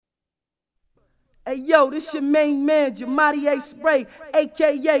Hey yo, this your main man, Jamadi A. Spray,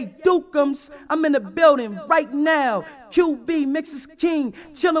 aka Dukums. I'm in the building right now. QB Mixes King,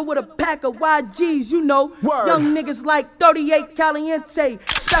 chillin' with a pack of YGs, you know. Word. Young niggas like 38 Caliente,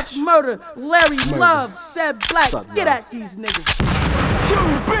 Sex Murder, Larry Love, Seb Black. Get at these niggas.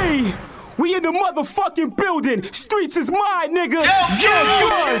 QB, we in the motherfucking building. Streets is mine, nigga. Yo,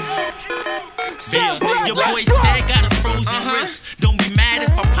 Gunz. Bitch, nigga, your boy said got a frozen wrist. Don't be mad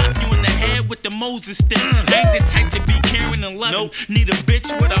if I pop you in the head with the Moses stick. Ain't the type to be caring and loving. Nope. Need a bitch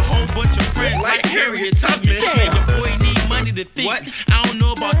with a whole bunch of friends like Harriet Tubman. Man, your boy need money to think. What? I don't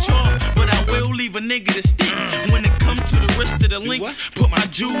know about y'all, but I will leave a nigga to stick. When it come to the rest of the link, put my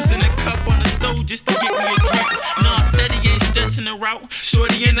juice in a cup on the stove just to get me a drink. Nah, said he ain't stressing the route.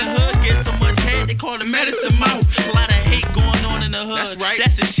 Shorty in the hood get so much head they call it medicine mouth. A lot of hate going on in the hood. That's right.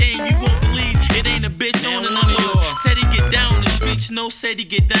 That's a shame, you won't believe it ain't a bitch on in the hood. Said he get down the streets, no said he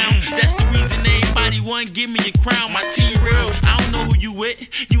get down. That's the reason everybody want give me a crown. My team real, I don't know who you with.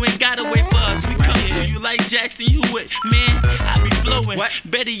 You ain't gotta wait for us. We come to you like Jackson Hewitt. Man, I be flowing,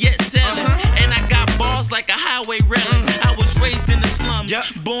 better yet selling. And I got balls like a highway railing. I was raised in the slums,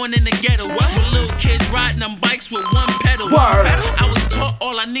 born in the ghetto. With little kids riding them bikes with one pedal. I was taught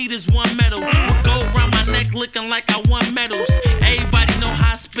all I need is one medal. With gold around my neck looking like I won medals. Everybody know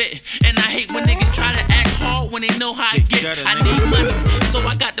how I spit, and I hate when niggas try to act hard when they know how I get. I need money, so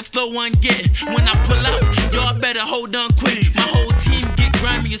I got the flow on get. When I pull up, y'all better hold on quick. My whole team get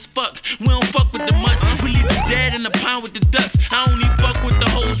grimy as fuck. We don't fuck with the mutts, we leave them dead in the pond with the ducks. I only fuck with the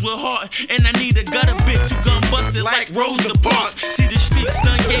hoes with heart, and I need a gutter bitch who gon' bust it like Rosa Parks. See, the streets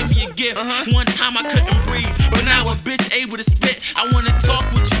done gave me a gift. One time I couldn't breathe, but now a bitch able to spit. I wanna talk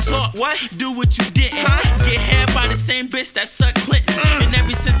what you talk, do what you didn't. Get hair by the same bitch that sucked Clinton. And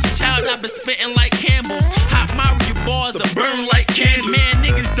ever since a child I've been spitting like Campbell's. Hot Mario bars are burn like candles. Man,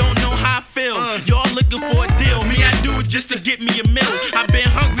 niggas don't know how I feel. Y'all looking for a deal, me I do it just to get me a meal. I've been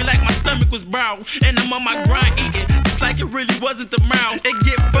hungry like my stomach was brown, and I'm on my grind eating just like it really wasn't the mouth. It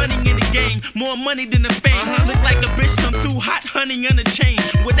get funny in the game, more money than the fame. Look like a bitch come through, hot honey on a chain.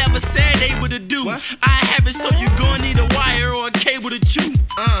 Whatever said able to do, I have it, so you gon' need a wire or a cable to chew.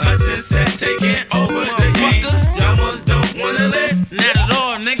 Since said taking over the game, y'all most don't wanna live. Not at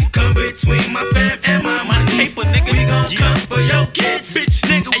all, nigga. Come between my fam and my money. Paper, nigga. We gon' come for your kids, bitch,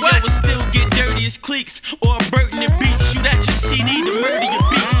 nigga. Hey, yo, still get dirty as cliques or a Burton and beat. Shoot at your CD to murder your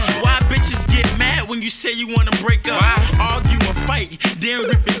beat. Why bitches get mad when you say you wanna break up? Argue and fight, then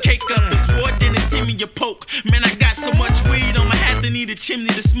rip and cake up. It's war, then they see me a poke. Man, I got so much weed, I'ma have to need a chimney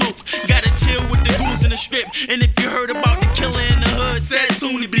to smoke. Gotta chill with the goons in the strip. And if you heard about the killer in the hood, said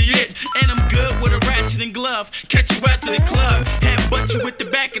soon to be it. And I'm good with a ratchet and glove. Catch you after the club, head butt you with the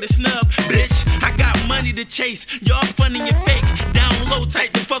back of the snub. Bitch, I got money to chase. Y'all funny and fake. Down low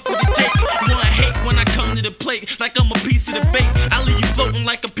type to fuck with a Jake. You wanna hate when I come to the plate, like I'm a piece of the bait. I leave you floating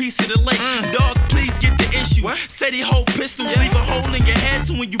like a piece of the lake. Dog, please get the issue. Said he hold pistols, leave a hole in your head,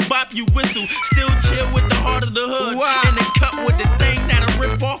 so when you bop, you whistle. Still chill with the heart of the hood. And the cut with the thing that'll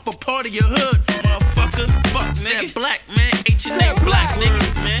rip off a part of your hood. Motherfucker, fuck nigga. Black, man. H&A black,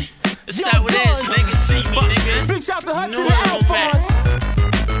 nigga, man. That's how it is, nigga. See me, nigga. Big shout to Hudson and Alphonse.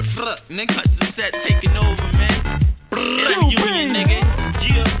 Fuck, nigga. Hudson set taking over, man. Union, nigga.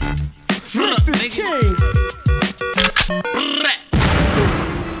 Yeah. Mix is king.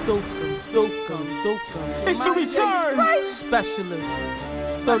 It's the return. Specialist.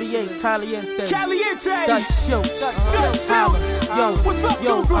 38 Caliente. Caliente. Dutch Schultz. Yo, what's up,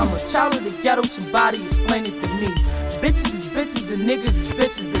 yo, Dukums? I'm a child of the ghetto, somebody explain it to me. Bitches is bitches and niggas is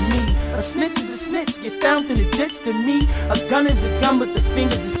bitches to me. A snitch is a snitch, get found in the ditch to me. A gun is a gun, but the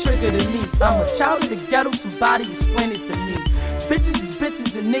finger's the trigger to me. I'm a child of the ghetto, somebody explain it to me. Bitches is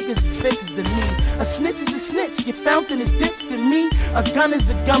bitches and niggas is bitches to me. A snitch is a snitch, get found in the ditch to me. A gun is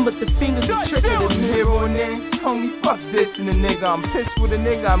a gun, but the finger's a trigger to me. Hero name, homie, fuck this and the nigga. I'm pissed with a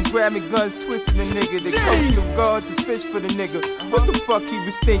nigga, I'm grabbing guns, twisting the nigga. The coast of God to fish for the nigga. What the fuck he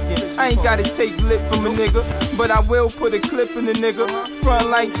was thinking? I ain't gotta take lip from a nigga, but I will put a clip in the nigga. Front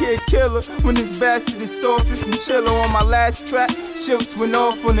like Kid Killer, when this bastard is softest and chiller. On my last track, Schultz went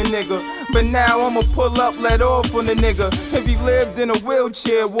off on the nigga. But now I'ma pull up, let off on the nigga. If he lived in a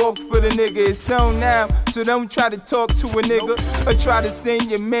wheelchair, walk for the nigga. It's on now, so don't try to talk to a nigga or try to send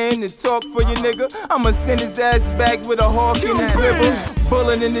your man to talk for your nigga. I'ma send his ass back with a hawk in his liver,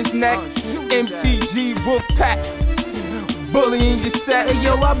 bullet in his neck, MTG Wolf Pack. Bullying your set. Hey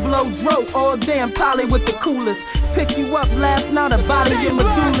yo, I blow dro all damn poly with the coolest. Pick you up, laugh, now the body get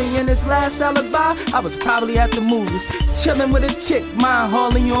medulla. In his last alibi, I was probably at the movies, chillin' with a chick, mind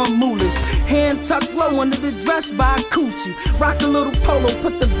hauling on moolahs. Hand tucked low under the dress by a coochie. Rock a little polo,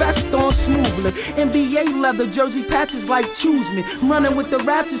 put the vest on smooth. Cleveland. NBA leather jersey patches like choose me. Running with the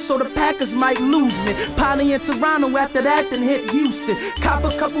Raptors so the Packers might lose me. Poly in Toronto, after that then hit Houston. Cop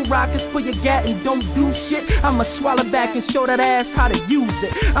a couple rockets, pull your gat and don't do shit. I'ma swallow back and show that ass how to use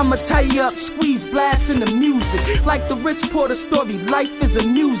it. I'ma tie you up, squeeze, blast in the music. Like the Rich Porter story, life is a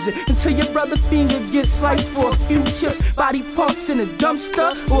music. Until your brother finger gets sliced for a few chips. Body parts in a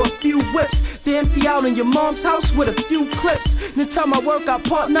dumpster or a few whips. They empty out in your mom's house with a few clips. Then tell my workout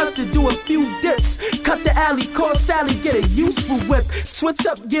partners to do a few dips. Cut the alley, call Sally, get a useful whip. Switch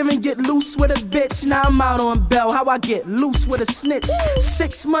up gear and get loose with a bitch. Now I'm out on bail, how I get loose with a snitch.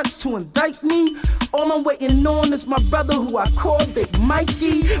 6 months to indict me. All I'm waiting on is my brother who I call Big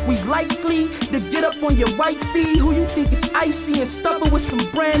Mikey. We likely to get up on your wifey. Who you think is icy and stubborn with some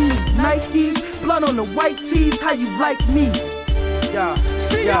brand new Nikes. Blood on the white tees, how you like me? Yeah,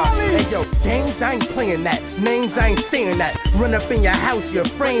 hey yo, games, I ain't playing that. Names, I ain't saying that. Run up in your house, your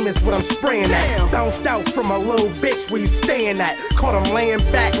frame is what I'm spraying at. Bounced out from a little bitch, where you staying at? Caught him laying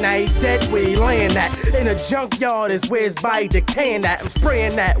back, now he dead where he laying at. In a junkyard is where his body decaying at. I'm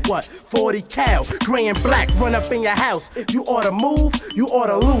spraying that, what, 40 cal, gray and black. Run up in your house, if you oughta move, you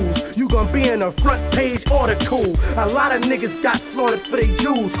oughta lose. You gon' be in the front page article. A lot of niggas got slaughtered for they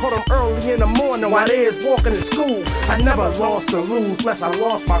Jews. Caught them early in the morning while they is walking to school. I never lost or lose, unless I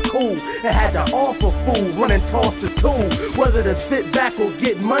lost my cool. It had to offer food, run and toss the tool. Whether to sit back or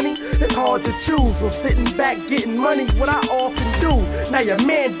get money, it's hard to choose. So sitting back getting money, what I often do. Now your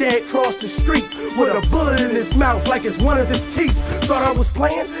man dead crossed the street with a bullet in his mouth like it's one of his teeth. Thought I was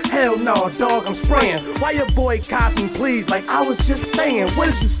playing? Hell no, dog, I'm spraying. Why your boy copping, please? Like I was just saying, what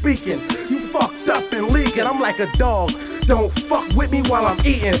is you speaking? You fucked up and leaking, I'm like a dog. Don't fuck with me while I'm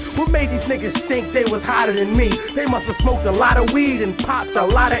eating. What made these niggas think they was hotter than me? They must have smoked a lot of weed and popped a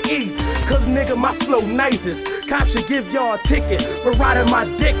lot of E. Cause nigga, my flow nicest. Cops should give y'all a ticket for riding my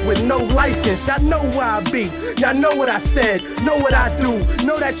dick with no license. Y'all know where I be. Y'all know what I said. Know what I do.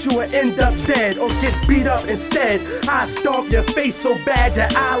 Know that you will end up dead or get beat up instead. I stomp your face so bad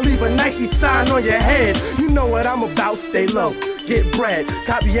that I leave a Nike sign on your head. You know what I'm about. Stay low. Get bread,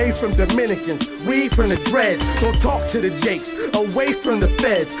 Cavier from Dominicans, weed from the dreads. Don't talk to the jakes, away from the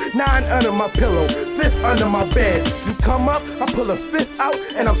feds. 9 under my pillow, 5th under my bed. You come up, I pull a 5th out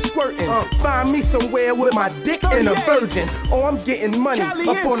and I'm squirting. Find me somewhere with my dick and a virgin. Oh, I'm getting money up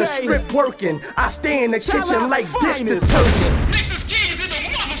on the strip working. I stay in the kitchen like dish detergent. Nixon's keys in the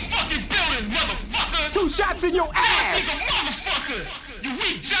motherfucking building, motherfucker. 2 shots in your ass. Motherfucker. You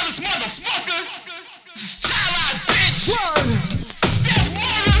weak, jealous motherfucker. This is child-eyed bitch. Run.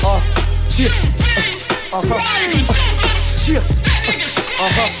 Shit.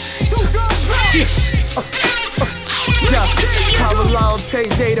 I rely on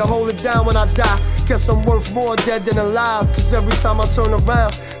payday to hold it down when I die. Guess I'm worth more dead than alive. Cause every time I turn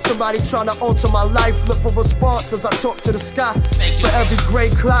around, somebody trying to alter my life. Look for response as I talk to the sky. For every gray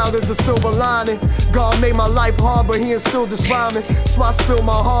cloud there's a silver lining. God made my life hard, but he instilled this rhyming. So I spill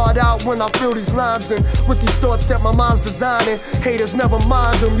my heart out when I feel these lines. And with these thoughts that my mind's designing, haters never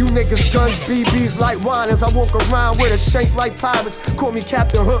mind them. You niggas guns, BBs like whiners. I walk around with a shank like pirates. Call me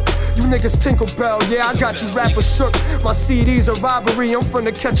Captain Hook. You niggas Tinkerbell, yeah, I got you rappers shook. My CD's a robbery, I'm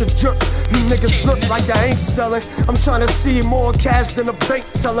finna catch a jerk. You niggas look like I ain't selling. I'm trying to see more cash than a bank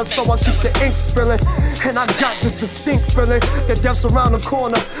teller, so I keep the ink spilling. And I got this distinct feeling that death's around the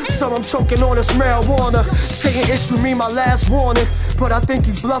corner. So I'm choking on this marijuana. Saying issue me my last warning, but I think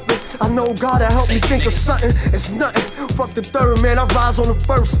he bluffing. I know God'll help me think of something. It's nothing. Fuck the third, man, I rise on the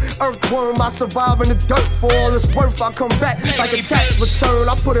first. Earthworm, I survive in the dirt. For all it's worth, I come back like a tax return.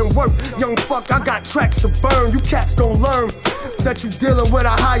 I put in work, young fuck, I got tracks to burn. You cats gon' learn that you dealing with a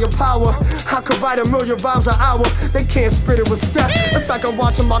higher power. I could write 1,000,000 rhymes an hour. They can't spit it with step. It's like I'm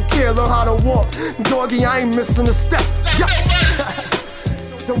watching my kid learn how to walk. Doggy, I ain't missing a step. Yeah.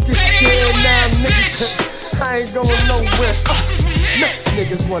 Don't get scared now, niggas. I ain't going nowhere.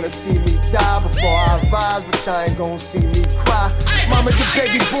 Niggas wanna see me die before I rise, but y'all ain't gon' see me cry. Mama, the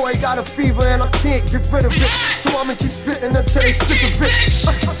baby boy got a fever and I can't get rid of it, so I'ma keep spitting until they sick of it.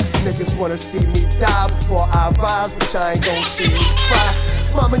 Niggas wanna see me die before I rise, but y'all ain't gon' see me cry.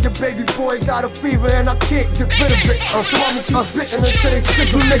 Mama, your baby boy got a fever and I can't get rid of it, so I'ma keep spitting until they sick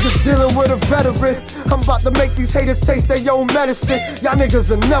of it. You niggas dealing with a veteran. I'm about to make these haters taste their own medicine. Y'all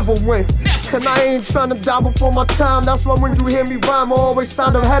niggas will never win. And I ain't tryna die before my time. That's why when you hear me rhyme, I always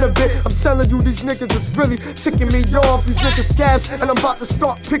sound ahead of it. I'm telling you, these niggas is really ticking me off. These niggas scabs, and I'm about to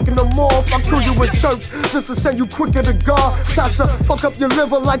start picking them off. I'll kill you in church just to send you quicker to God. Shots to fuck up your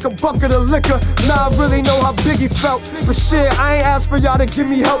liver like a bucket of liquor. Now I really know how big he felt. But shit, I ain't asked for y'all to give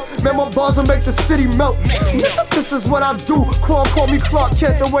me help. Man, my bars will make the city melt. This is what I do. QUAN call me Clark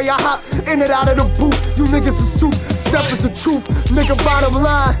Kent. The way I hop in and out of the booth. You niggas is soup. Step is the truth. Nigga, bottom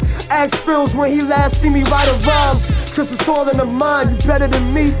line. Ask Phil's when he last see me write a rhyme. Cause it's all in the mind. You better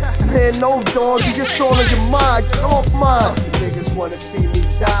than me? Man, no dog. You get all in your mind. Get off mine. Niggas wanna see me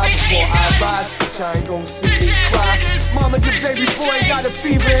die before I rise, but y'all ain't gon' see me cry. Mama, your baby boy got a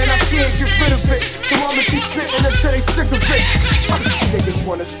fever and I can't get rid of it. So I'ma keep spitting until they sick of it. Niggas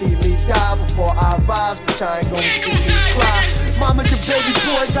wanna see me die before I rise, but y'all ain't gon' see me cry. Mama, your baby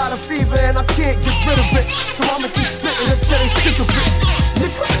boy got a fever and I can't get rid of it. So I'ma keep spitting until they sick of it.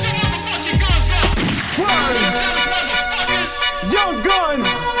 Young Gunz.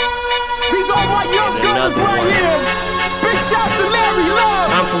 These are my young guns right here. Big shout to Larry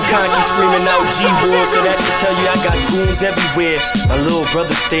Love. I'm from Conky screaming out G-Boy, so that should tell you I got goons everywhere. My little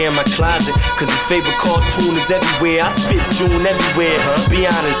brother stay in my closet, cause his favorite cartoon is everywhere. I spit June everywhere. Be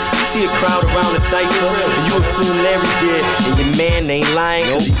honest, you see a crowd around the cypher, and you assume Larry's there. And your man ain't lying,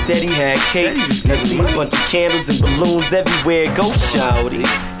 cause he said he had cake. Now see a bunch of candles and balloons everywhere. Go shouty,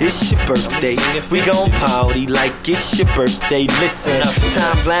 it's your birthday. We gon' party like it's your birthday. Listen,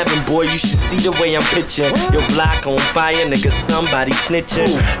 time blabbing, boy, you should see the way I'm pitching. Your block on fire, nigga, somebody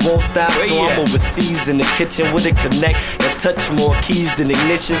snitching. Won't stop till I'm overseas in the kitchen with a connect that touch more keys than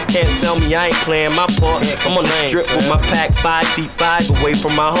ignitions. Can't tell me I ain't playing my part. I'm on the strip with my pack 5 feet 5 away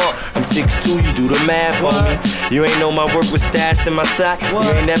from my heart. I'm 6'2", you do the math, homie. You ain't know my work was stashed in my sock. You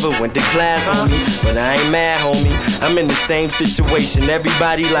ain't never went to class, homie. But I ain't mad, homie. I'm in the same situation.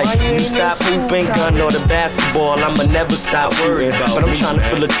 Everybody like, you stop hooping, gun or the basketball, I'ma never stop shooting. But I'm trying to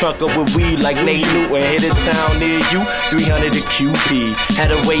fill a trunk up with weed like Nate Newton. Hit a town near you, 300 a QP.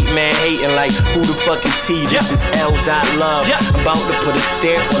 Had a weight man hating like, who the fuck is he? This is L.Love. I'm about to put a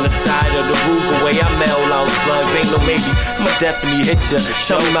stamp on the side of the roof. The way I mail out slugs, ain't no maybe, I'ma definitely hit ya.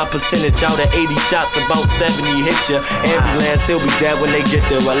 Tell me my percentage out of 80 shots, about 70 hit ya. Ambulance, he'll be dead when they get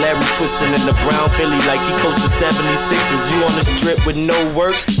there. While Larry twisting in the brown Philly like he close to 76ers. You on the strip with no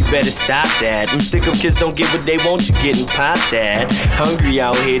work, you better stop that. Them stick-up kids don't get what they want, you getting popped at. Hungry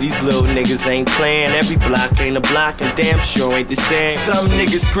out here, these little niggas ain't playing. Every block ain't a block, and damn sure ain't the same. Some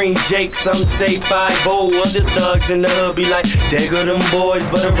niggas scream Jake, some say 5-0. Other thugs in the hood be like, there go them boys.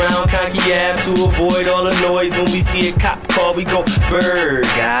 But around Conky Ave, to avoid all the noise, when we see a cop car, we go, bird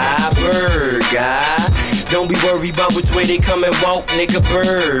guy, bird guy. Don't be worried about which way they come and walk, nigga,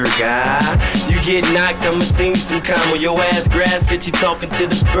 bird guy. You get knocked, I'ma sing some calm. When your ass grass, get you talking to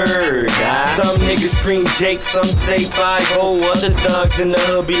the bird guy. Some niggas scream Jake, some say 5-0. Other thugs in the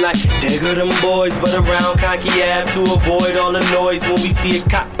hood be like, there go them boys. But around Conky Ave, to avoid all the noise, when we see a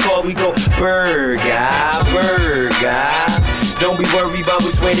cop car, we go, bird guy, bird guy. Don't be worried about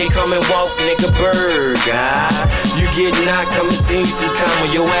which way they come and walk, nigga, bird guy. You get knocked, I'ma sing some calm.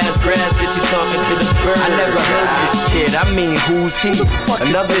 When your ass grass, get you talking to the bird guy. I never heard of this kid, I mean, who's he?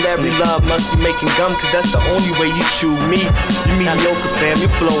 Another Larry Love must be making gum, cause that's the only way you chew me. You mediocre fam,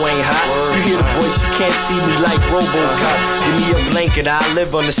 your flow ain't hot. You hear the voice, you can't see me like RoboCop. Give me a blanket, I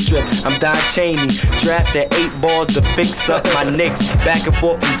live on the strip. I'm Don Chaney, drafted 8 balls to fix up my Knicks. Back and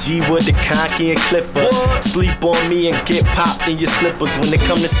forth from G-Wood to Conky and Clifford. Sleep on me and get popped in your slippers. When it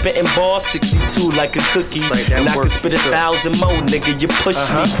come to spitting balls, 62 like a cookie. And I can spit 1,000 more, nigga, you push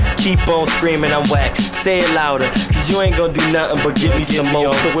me. Keep on screaming, I'm whack. Say it louder, cause you ain't gonna do nothing but give me some more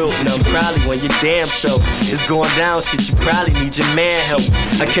pussy. Shit, you probably want your damn self. It's going down, shit, you probably need your man help.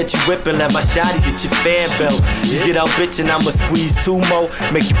 I catch you whipping, let my shotty hit your fan belt. You get out bitchin', I'ma squeeze 2 more,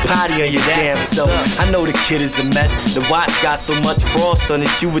 make you potty on your damn self. I know the kid is a mess, the watch got so much frost on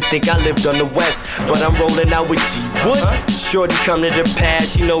it, you would think I lived on the west. But I'm rolling out with G-Wood. Shorty come to the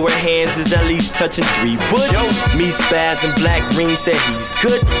pass, you know her hands is at least touching 3 wood. Me Spaz and Black Green said he's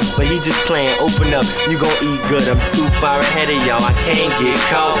good, but he just playing, open up, you gon' eat good. I'm too far ahead of y'all, I can't get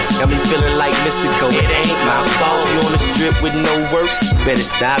caught. Got me feeling like Mystical, it ain't my fault. You on the strip with no work, you better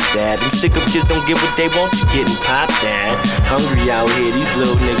stop that. Them stick-up kids don't get what they want, you getting popped at. Hungry out here, these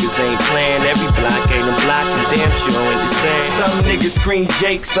little niggas ain't playing. Every block ain't a block, and damn sure ain't the same. Some niggas scream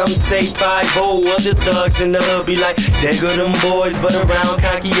Jake, some say 5-0. Other thugs in the hood be like, there go them boys. But around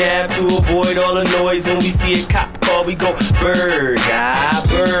Conky Ave, to avoid all the noise, when we see a cop car, we go, bird guy,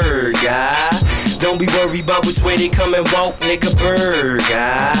 bird guy. Don't be worried about which way they come and walk, nigga, bird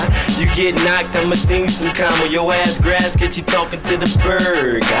guy. You get knocked, I'ma sing some comma. Your ass grass, get you talking to the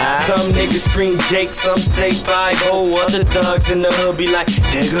bird, guy. Some niggas scream Jake, some say 5-0. Other thugs in the hood be like,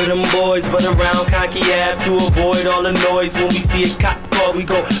 there go them boys. But around Cocky Ave, to avoid all the noise, when we see a cop car, we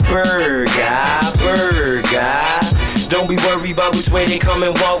go bird, guy, bird, guy. Don't be worried about which way they come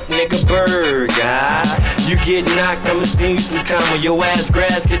and walk, nigga, bird, guy. You get knocked, I'ma sing you some comma. Your ass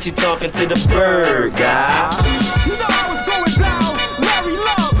grass, get you talking to the bird, guy. You know how it's going down. Larry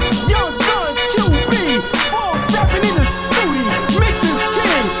Love, Young Gunz, QB, 4-7 in the studio. Mix is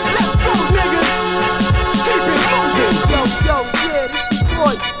king. Let's go, niggas. Keep it moving. Yo, yeah, this is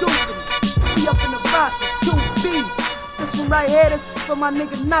boy, Dukins. Be up in the rock, QB. This one right here, this is for my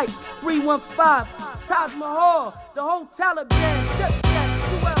nigga Knight, 315. Taj Mahal, the whole Taliban, Dipset,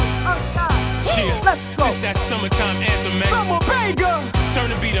 2L's, Uncut. Yeah, let's go. It's that summertime anthem, man. Summer banger. Turn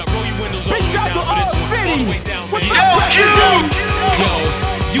the beat up, roll your windows all Big the way shout down to for this All one. City. All the way down, What's baby. up, Yo,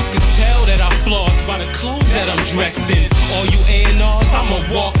 you can tell that I floss by the clothes that I'm dressed in. All you A&Rs, I'm a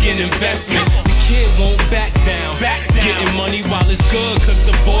walk-in investment. The kid won't back down. Getting money while it's good, cause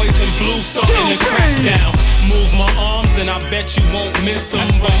the boys in blue starting to crack down. Move my arms and I bet you won't miss them.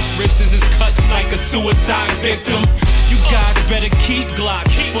 Both wrists is cut like a suicide victim. You guys better keep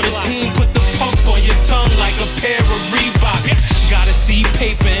Glocks. For the team, put the pump on your tongue like a pair of Reeboks. Gotta see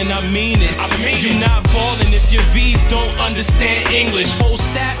paper and I mean it. You're not ballin' if your V's don't understand English. Whole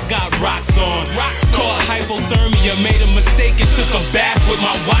staff got rocks on. Caught hypothermia, made a mistake and took a bath with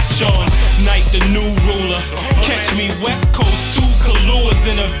my watch on. Night the new ruler. Catch me West Coast, 2 Kaluas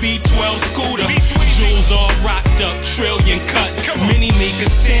in a V12 scooter. Jewels all rocked up, trillion cut. Mini me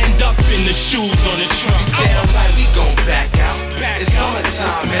can stand up in the shoes on the truck. Damn right, we gon' back out. It's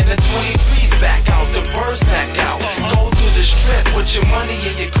summertime and the 23's back out, the birds back out. Go through the strip with your money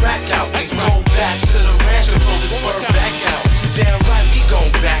and your crack out. And go back to the ranch to pull this bird back out. Damn right, we gon'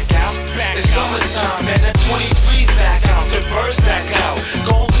 back out. It's summertime and the 23's back out, the birds back out.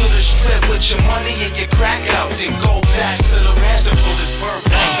 Go through the strip with your money and your crack out. Then go back to the ranch to pull this bird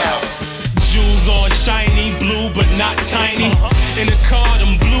back out. Jewels all shiny, blue but not tiny. In the car,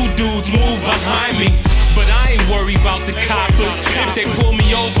 them blue dudes move behind me. But I ain't worried about the coppers. If they pull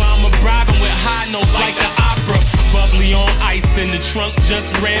me over, I'ma bribe them with high notes like the opera. Bubbly on ice in the trunk,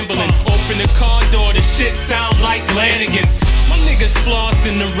 just rambling. Open the car door, the shit sound like Lanigan's. My niggas floss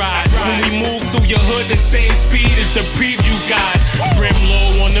in the ride. When we move through your hood, the same speed as the preview guide. Brim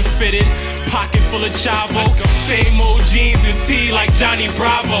low on the fitted, pocket full of chavo. Same old jeans and tee like Johnny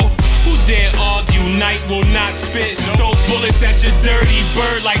Bravo. Who dare argue? Night will not spit. Throw bullets at your dirty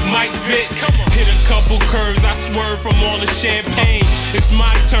bird like Mike Vick. Hit a couple curves, I swerve from all the champagne. It's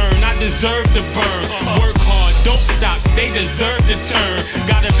my turn, I deserve to burn. Work hard, don't stop, they deserve to turn.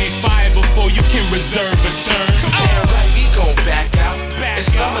 Gotta be fired before you can reserve a turn. Damn right, we gon' back out. It's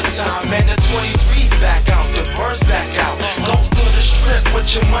summertime and the 23's back out, the birds back out. Go through the strip with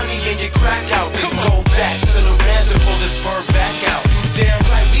your money and your crack out. Then go back to the ranch to pull this bird back out. Damn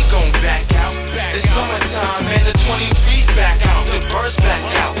right, we gon' back out. It's summertime and the 23's back out, the birds back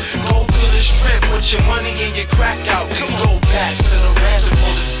out. Go through the strip with your money and your crack out. Then go back to the ranch to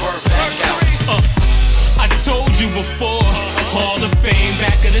pull this bird back out. I told you before, Hall of Fame,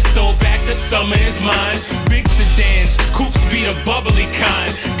 back of the throwback, the summer is mine. Big sedans, coupes be the bubbly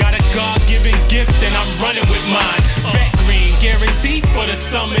kind. Got a God-given gift and I'm running with mine. Bet green, guaranteed for the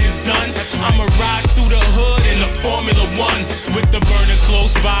summer is done. I'ma ride through the hood in the Formula 1 with the burner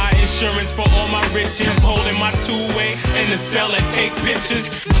close by. Insurance for all my riches, holding my two-way in the cell and take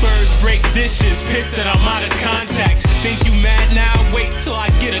pictures. Birds break dishes, pissed that I'm out of contact. Think you mad now? Wait till I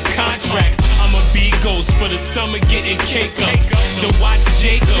get a contract. I'm a B-ghost for the summer getting cake up. The watch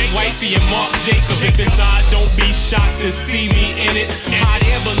Jacob, wifey and Mark Jacob. If it's odd, don't be shocked to see me in it. Hot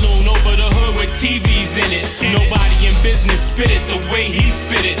air balloon over the hood with TVs in it. Nobody in business spit it the way he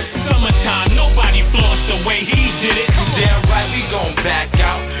spit it. Summertime, nobody flossed the way he did it. Damn right, we gon' back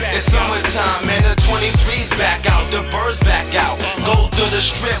out. It's summertime and the 23's back out, the birds back out. Go through the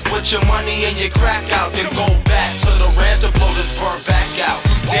strip with your money and your crack out. Then go back to the ranch to blow this bird back out.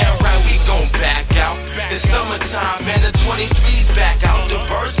 Damn right, we gon' back out. It's summertime and the 23's back out, the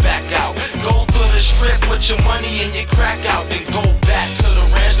birds back out. Go through the strip with your money and your crack out. Then go back to the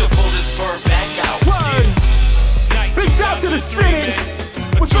ranch to pull this bird back out. Word. Big shout to the Senate.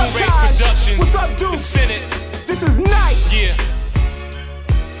 What's up, Taj? What's up, dude? This is Night. Yeah.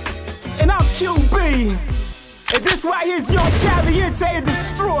 And I'm QB. And this right here is Young Caliente and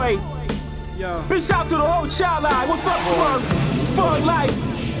Destroyed. Big shout to the whole child line. What's up, Smurf? Fun Life.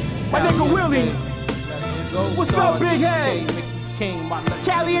 My nigga Willie. What's up, Big Head?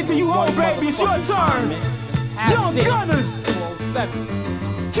 Caliente, you home, baby. It's your turn. Young Gunners.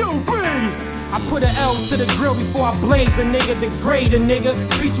 QB. I put an L to the grill before I blaze a nigga, degrade a nigga,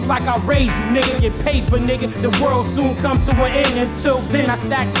 treat you like I raised you, nigga, get paper, nigga. The world soon come to an end. Until then, I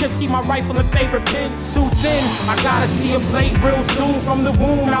stack chips, keep my rifle and favorite pen too thin. I gotta see a plate real soon. From the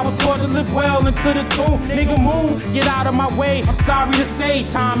womb, I was taught to live well into the tomb. Nigga, move, get out of my way. I'm sorry to say,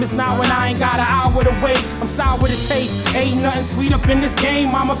 time is now when I ain't got an hour to waste. I'm sour to taste, ain't nothing sweet up in this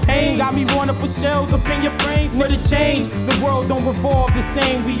game. I'm a pain, got me wanna put shells up in your frame. For the change, the world don't revolve the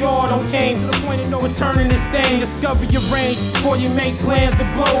same. We all don't came to the point of no returning this thing. Discover your range before you make plans to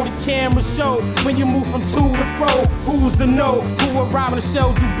blow. The camera show when you move from to to fro. Who's to know who arrive when the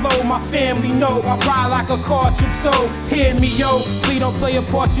shells do blow? My family know I ride like a cartridge, so hear me, yo. Please don't play a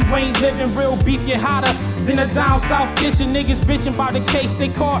part you ain't living. Real beef get hotter than a down south kitchen. Niggas bitching about the case they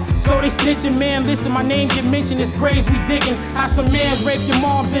caught, so they snitching. Man, listen, my name get mentioned. It's graves we digging. How some man rape your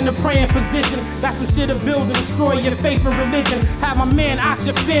moms in the praying position. That's some shit to build and destroy your faith and religion. Have my man ox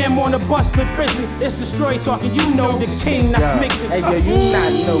your fam on the bus to prison. It's destroy talking, you know the king that's mixing. Hey yo, you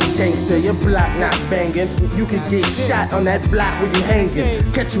not no gangster, your block not banging. You can get shot on that block where you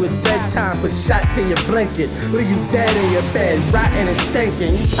hanging. Catch you at bedtime, put shots in your blanket. Leave you dead in your bed, rotten and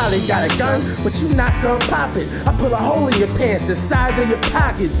stinking. You probably got a gun, but you not gonna pop it. I pull a hole in your pants, the size of your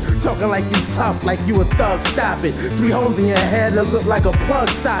pockets. Talking like you tough, like you a thug, stop it. 3 holes in your head that look like a plug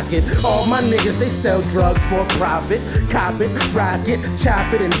socket. All my niggas, they sell drugs for a profit. Cop it, rock it,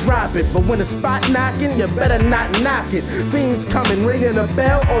 chop it and drop it. But when the spot knocking, you better not knock it. Fiends coming, ringing a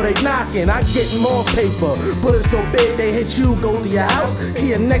bell or they knocking. I get more paper, bullets so big they hit you, go to your house, kill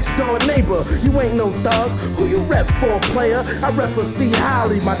your next door neighbor. You ain't no thug, who you rep for, player? I rep for C.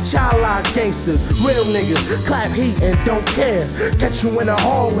 Holly, my child-like gangsters. Real niggas, clap heat and don't care. Catch you in the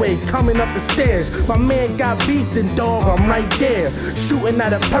hallway, coming up the stairs. My man got beef, then dog, I'm right there. Shooting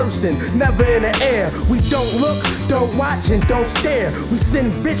at a person, never in the air. We don't look, don't watch, and don't stare. We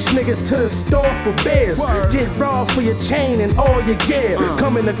send bitch niggas to the store for bears. Get robbed for your chain and all your gear.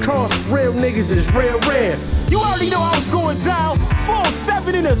 Coming across real niggas is real rare. You already know I was going down.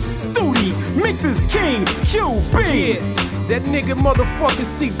 4-7 in the studio. Mixes King QB. Yeah. That nigga motherfucking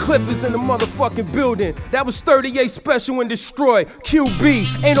C Clippers in the motherfucking building. That was 38 Special and Destroy.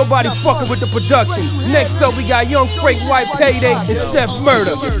 QB, ain't nobody fucking with the production. Next up, we got Young Frank White Payday and Steph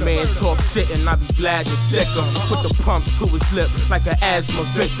Murder. Man talk shit and I be glad to stick him. Put the pump to his lip like an asthma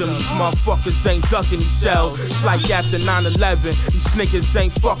victim. These motherfuckers ain't ducking these shells. It's like after 9/11, these niggas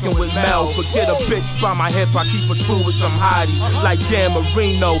ain't fucking with Mel. Forget a bitch by my hip, I keep a tool with some hottie. Like Dan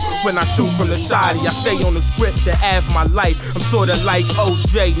Marino when I shoot from the shoddy. I stay on the script to add my life. I'm sorta like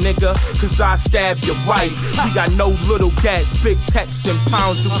OJ, nigga, cause I stab your wife. We got no little gats, big techs and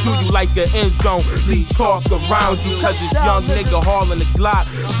pounds. Do you like an end zone? Leave chalk around you, cause this young nigga hauling the Glock.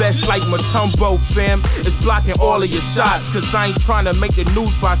 Best like Matumbo, fam, is blocking all of your shots. Cause I ain't tryna make the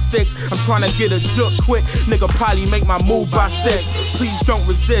news by 6. I'm tryna get a joke quick, nigga probably make my move by 6. Please don't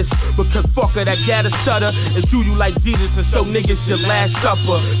resist, because fuck it, I gotta stutter. And do you like Jesus and show niggas your last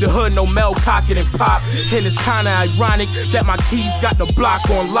supper. The hood no Mel Cocket and Pop. And it's kinda ironic that my keys got the block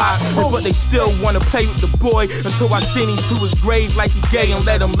on lock, but they still wanna play with the boy. Until I send him to his grave like he gay and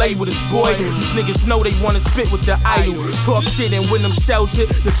let him lay with his boy. These niggas know they wanna spit with the idol. Talk shit and when them shells hit,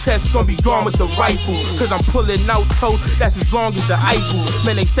 the chest gonna be gone with the rifle. Cause I'm pulling out toast, that's as long as the Eiffel.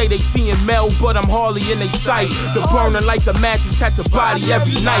 Man, they say they seeing Mel, but I'm hardly in they sight. The burning like the matches catch a body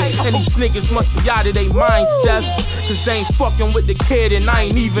every night. And these niggas must be out of their mind, Steph. Cause they ain't fucking with the kid and I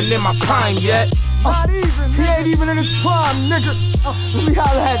ain't even in my prime yet. Not even, he ain't even in his prime, nigga. Let me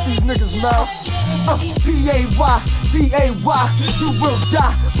holler at these niggas, Mel. P-A-Y-D-A-Y, you will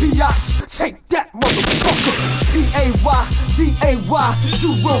die, biatch. Take that, motherfucker. P-A-Y-D-A-Y,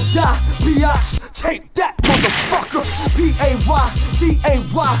 you will die, biatch. Take that, motherfucker.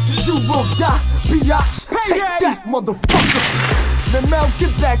 P-A-Y-D-A-Y, you will die, biatch. Take that, motherfucker. Man, Mel,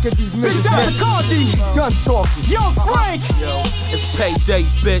 get back at these niggas, man. Gun talking. Young Frank. Yo, it's payday,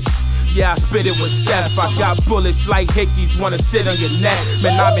 bitch. Yeah, I spit it with Steph. I got bullets like hickeys, wanna sit on your neck.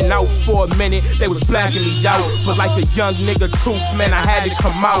 Man, I've been out for a minute, they was blacking me out. But like a young nigga tooth, man, I had to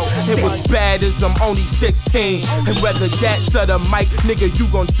come out. It was bad as I'm only 16. And whether that's or the mic, nigga, you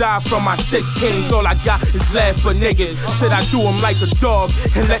gon' die from my 16s. All I got is love for niggas. Should I do them like a dog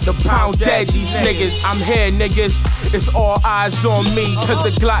and let the pound dead these niggas? I'm here, niggas. It's all eyes on me. Cause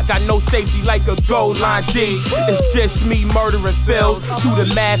the Glock got no safety like a gold line D. It's just me murdering fills. Do the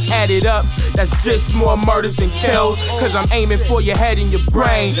math, add it up, that's just more murders and kills. Cause I'm aiming for your head and your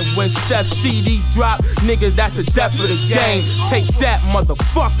brain. And when Steph CD drop, nigga, that's the death of the game. Take that,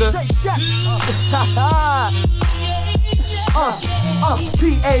 motherfucker.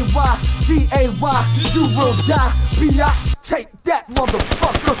 P-A-Y-D-A-Y, you will die, biatch. take that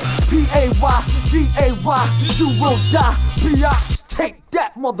motherfucker. P-A-Y-D-A-Y, you will die. Biatch, take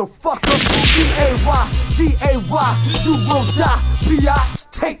that motherfucker. P-A-Y-D-A-Y, you will die.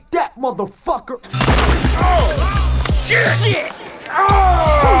 Biatch, take that motherfucker. Oh, shit!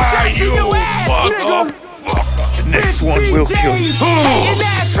 Oh, 2 shots in your ass, nigga. The next one will kill you. Hating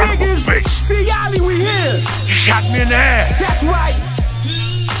ass niggas. See, Ollie, we here. You shot me in the ass. That's right.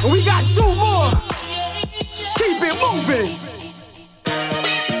 And we got 2 more. Keep it moving.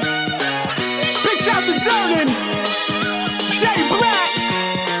 Big shout to Durden. Jay Black.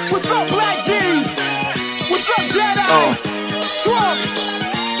 What's up, Black G's? What's up, Jedi? Trump.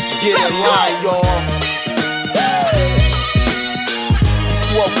 Get in line, y'all. It's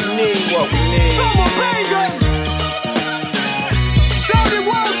what we need, Summer bangers. Dirty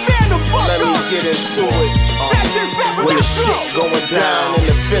World, stand the fuck Let up. me get into it. Section 7, When the let's go. shit going down in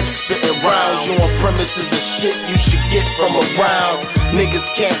the 5th, spitting rounds, you on premises of shit you should get from around. Niggas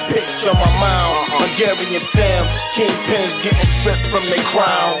can't pitch on my mound. Hungarian fam, kingpins getting stripped from their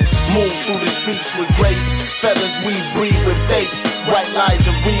crown. Move through the streets with grace. Fellas, we breathe with faith. White lies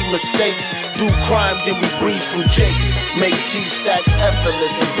and read mistakes. Do crime, then we breathe from jakes. Make G-stacks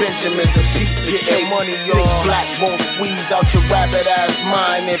effortless and Benjamin's a piece of cake. Money, y'all. Big black won't squeeze out your rabbit ass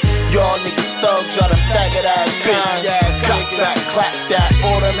mind. If y'all niggas thugs, y'all the faggot ass kind. Got that, clap that,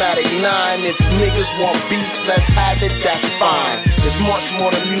 automatic 9. If niggas want beef, let's have it, that's fine. It's much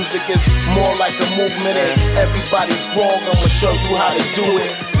more than music, it's more like a movement. And everybody's wrong, I'ma show you how to do it.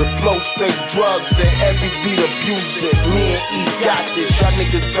 The flow straight drugs and every beat abuse it. Me and E got this, y'all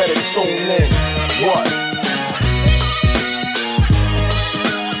niggas better tune in. What?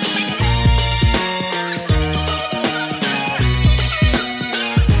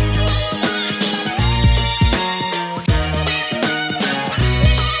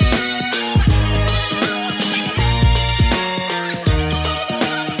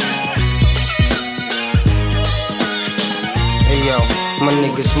 My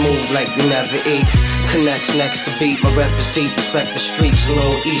niggas move like we never eat. Connects next to beat, my rep is deep. Respect the streets,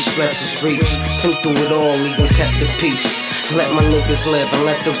 Lil East stretches reach. Been through it all, even kept the peace. Let my niggas live and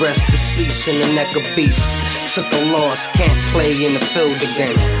let the rest decease in the neck of beef. Took a loss, can't play in the field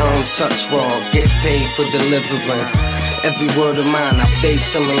again. I don't touch raw, get paid for delivering. Every word of mine, I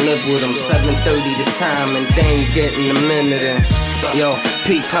base them and live with them. 7:30 the time and they ain't getting a minute in. Yo,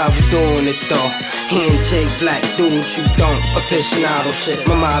 peep how we doing it though. He and Jay Black do what you don't. Aficionado shit,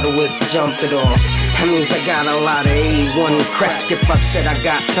 my motto is to jump it off. That means I got a lot of A1 crack if I said I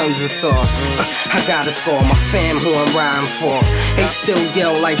got tons of sauce. I gotta score my fam who I'm riding for. They still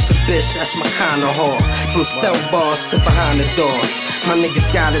yell life's a bitch, that's my kind of whore. From cell bars to behind the doors. My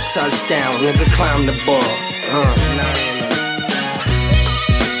niggas got a touchdown, nigga climb the ball.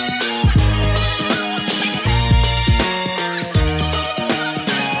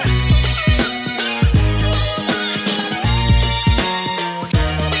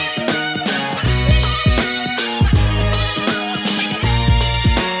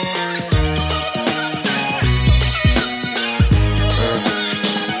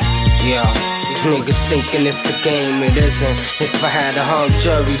 Niggas thinking it's a game, it isn't. If I had a hung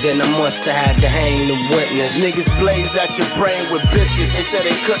jury, then I must have had to hang the witness. Niggas blaze at your brain with biscuits. They said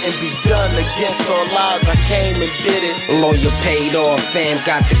it couldn't be done against all odds. I came and did it. Lawyer paid off, fam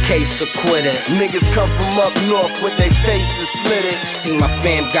got the case acquitted. Niggas come from up north with their faces slitted. See, my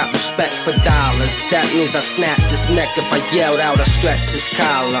fam got respect for dollars. That means I snapped his neck. If I yelled out, I stretched his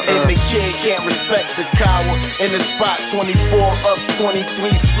collar. And the kid can't respect the coward. In the spot, 24 up, 23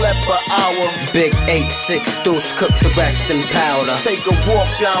 slept per hour. Big 8-6 deuce, cook the rest in powder. Take a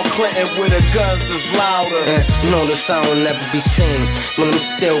walk down Clinton where the guns is louder. Notice I will never be seen, but I'm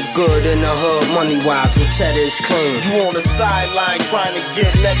still good in the hood, money-wise, when cheddar is clean. You on the sideline trying to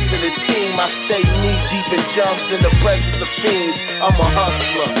get next to the team. I stay knee deep in jumps in the presence of fiends. I'm a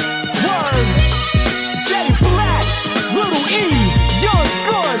hustler. Word. Jay Black, Little E, Young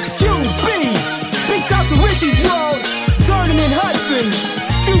Gunz, QB. Big shout to Ricky's World, Durden and Hudson.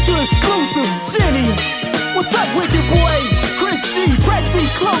 Future exclusives, Jenny. What's up, Wicked Boy? Chris G,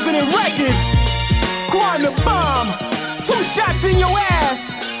 Prestige Clothing and Records. QUAN the Bomb. 2 shots in your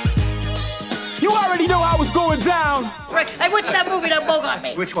ass. You already know how it's going down. Hey, what's that movie that Bogart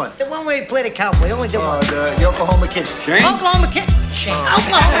made? Which one? The one where he played a cowboy. Only the one. The Oklahoma Kid. Shane? Oklahoma Kid. Shane.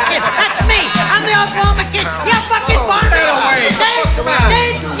 Oklahoma Kid. That's me. I'm the Oklahoma Kid. You fucking barber.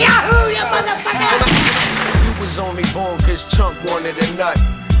 Yahoo, you motherfucker. You was only born cause Chunk wanted a nut.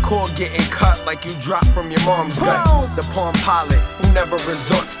 cord getting cut like you dropped from your mom's gut. The Palm Pilot who never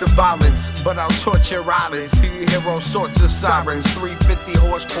resorts to violence, but I'll torture islands. See you hear all sorts of sirens. 350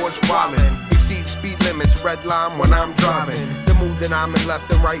 horse Porsche wildin'. Exceed speed limits, red line when I'm driving. The mood that I'm in, left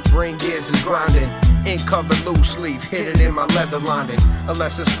and right brain gears is grinding. In cover loose leaf, hidden in my leather lining.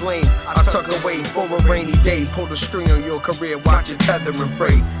 Unless it's flame, I tuck away for a rainy day. Pull the string on your career, watch it tether and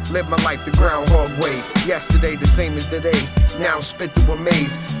pray. Live my life the groundhog way. Yesterday the same as today, now spit through a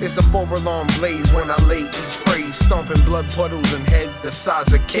maze. It's a 4-alarm blaze when I lay each phrase. Stomping blood puddles and heads the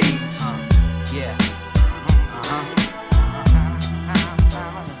size of caves. Yeah.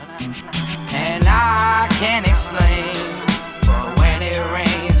 And I can't explain, but when it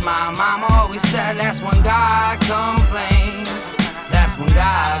rains, my mama always said that's when God complains. That's when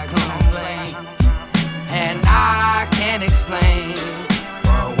God complains. And I can't explain,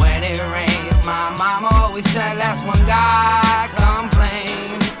 but when it rains, my mama always said that's when God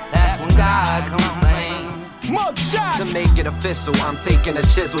complains. That's when God complains. To make it official, I'm taking a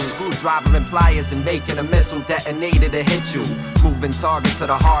chisel, screwdriver and pliers, and making a missile detonator to hit you. Moving target to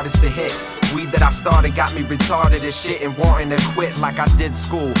the hardest to hit. Weed that I started got me retarded as shit and wanting to quit like I did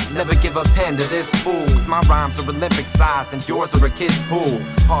school. Never give a pen to this fools. My rhymes are Olympic size and yours are a kid's pool.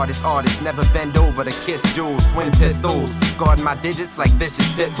 Hardest artists never bend over to kiss jewels. Twin pistols, guarding my digits like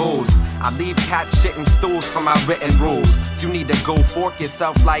vicious pit bulls. I leave cats shitting stools for my written rules. You need to go fork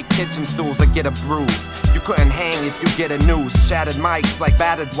yourself like kitchen stools or get a bruise. You couldn't hang if you get a noose. Shattered mics like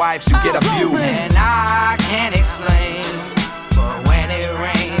battered wives, you get abused. And I can't explain, but when it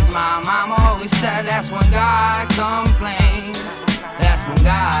rains, my mama always said that's when God complains. That's when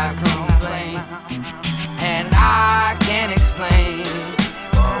God complains. And I can't explain,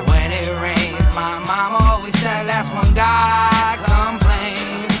 but when it rains, my mama always said that's when God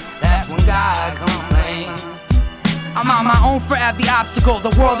complains. That's when God complains. I'm on my own for every obstacle.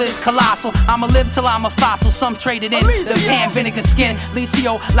 The world is colossal. I'ma live till I'm a fossil. Some traded in the tan vinegar skin.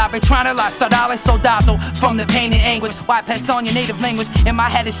 Licio, la vetrana, la stradale, soldato. From the pain and anguish, why pass on your native language? In my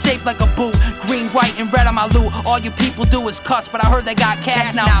head is shaped like a boot. Green, white, and red on my loot. All you people do is cuss, but I heard they got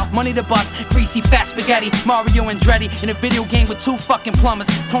cash now. Money to bust, greasy fat spaghetti. Mario Andretti in a video game with 2 fucking plumbers.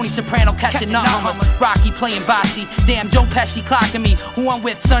 Tony Soprano catching nut hummers. Rocky playing bocce. Damn, Joe Pesci clocking me. Who I'm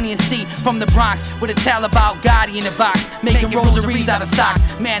with, Sonny and C from the Bronx. With a tale about Gotti in the box. Making rosaries out of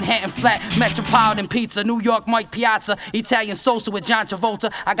socks. Manhattan flat, Metropolitan pizza. New York Mike Piazza. Italian salsa with John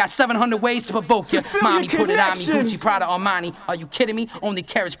Travolta. I got 700 ways to provoke you. Mommy put it on me. Gucci, Prada, Armani. Are you kidding me? Only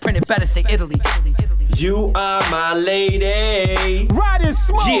carriage printed, better say Italy. You are my lady. Riding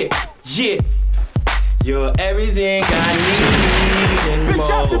smoke. Yeah, yeah. You're everything I need and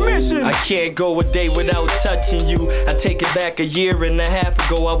more. I can't go a day without touching you. I take it back a year and a half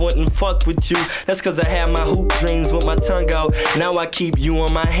ago, I wouldn't fuck with you. That's cause I had my hoop dreams with my tongue out. Now I keep you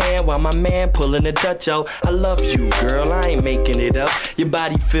on my hand while my man pulling the Dutch out. I love you, girl, I ain't making it up. Your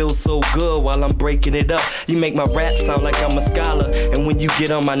body feels so good while I'm breaking it up. You make my rap sound like I'm a scholar. And when you get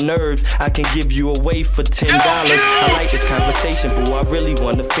on my nerves, I can give you away for $10. I like this conversation, boo, I really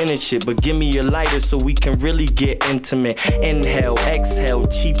wanna finish it. But give me a lighter so we can really get intimate. Inhale, exhale,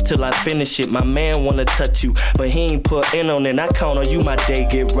 chief till I finish it. My man wanna touch you, but he ain't put in on it. I count on you, my day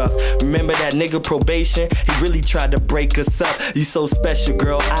get rough. Remember that nigga probation? He really tried to break us up. You so special,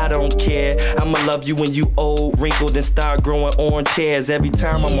 girl, I don't care. I'ma love you when you old, wrinkled, and start growing orange hairs. Every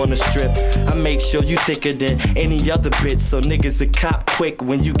time I'm on the strip, I make sure you thicker than any other bitch. So niggas a cop quick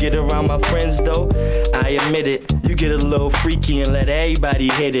when you get around my friends though. I admit it, you get a little freaky and let everybody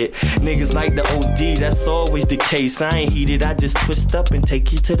hit it. Niggas like the OD, that's always the case. I ain't heated, I just twist up and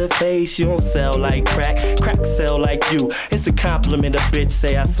take you to the face. You don't sell like crack, crack sell like you. It's a compliment a bitch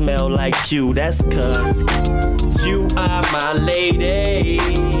say I smell like you. That's cause you are my lady.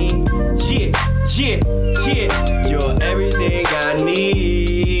 Yeah, yeah, yeah. You're everything I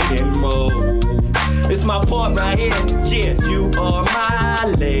need and more. It's my part right here. Yeah, you are my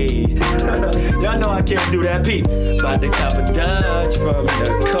lady. Y'all know I can't do that, Pete. About to cop a Dutch from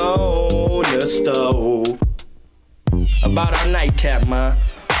the corner store. About our nightcap, man.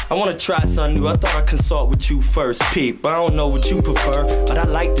 I wanna try something new. I thought I'd consult with you first, Pete. But I don't know what you prefer. But I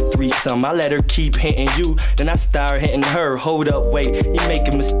like the threesome. I let her keep hitting you, then I start hitting her. Hold up, wait, you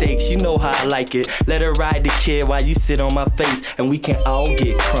making mistakes. You know how I like it. Let her ride the kid while you sit on my face, and we can all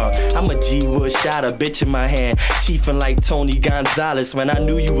get crunk. I'm a G-Wood shot, a bitch in my hand, chiefing like Tony Gonzalez. When I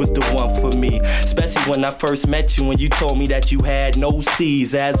knew you was the one for me, especially when I first met you, when you told me that you had no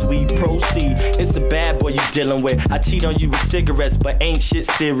C's. As we proceed, it's a bad boy you dealing with. I cheat on you with cigarettes, but ain't shit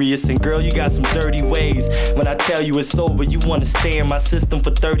serious. And girl, you got some dirty ways. When I tell you it's over, you wanna stay in my system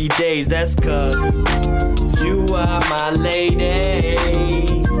for 30 days. That's cause you are my lady.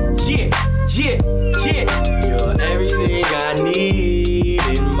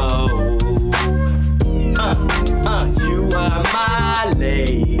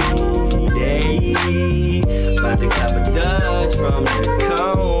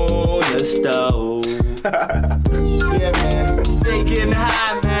 Yeah, man. Stay getting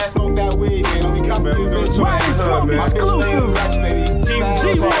high, man. Smoke that weed, man. Don't be coming to bitch. Right, smoke exclusive.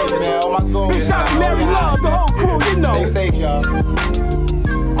 Big shout to Larry Love, the whole crew, you know. Stay safe, y'all.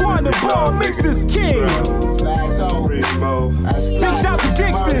 QUAN the ball, mix is king. Big shout to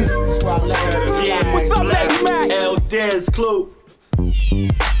Dixon's. What's up, Lady Mac? El Dez Clue.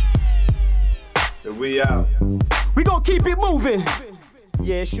 And we out. We gon' keep it moving.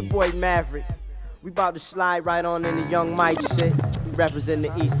 Yeah, it's your boy Maverick. We about to slide right on in the Young Mike shit. We represent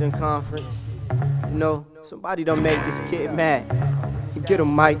the Eastern Conference. You know, somebody done make this kid mad. Get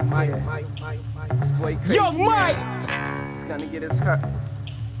him, Mike. Young Mike! It's gonna get us hurt.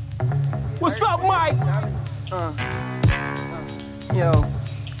 What's up, Mike? Yo.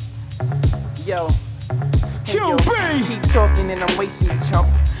 QB! Keep talking and I'm wasting your chump.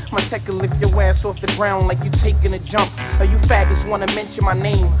 My tech will lift your ass off the ground like you taking a jump. Or you faggots wanna mention my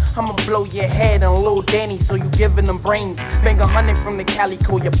name. I'ma blow your head on Lil Danny, so you giving them brains. Bang 100 from the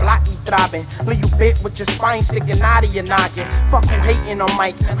calico, your block be throbbing. Leave you bit with your spine sticking out of your noggin. Fuck who hating on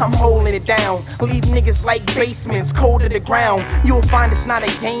Mike, I'm holding it down. Leave niggas like basements, cold to the ground. You'll find it's not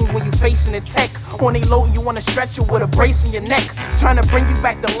a game when you facing the tech. On they low, you wanna stretch you with a brace in your neck. Trying to bring you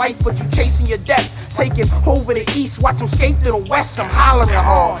back to life, but you chasing your death. Taking over the east, watch them skate to the west, I'm hollering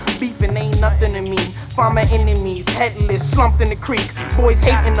hard. Beefing ain't nothing to me. Find my enemies, headless, slumped in the creek. Boys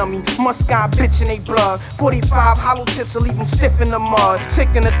hating on me, must got bitch in they blood. 45 hollow tips will leave them stiff in the mud.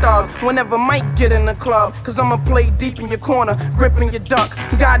 Sick in the thug, whenever Mike get in the club. Cause I'ma play deep in your corner, gripping your duck.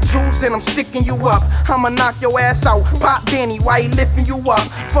 Got jewels, then I'm sticking you up. I'ma knock your ass out, pop Danny, why he lifting you up?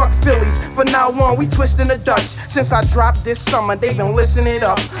 Fuck Phillies, for now on we twisting the Dutch. Since I dropped this summer, they been listening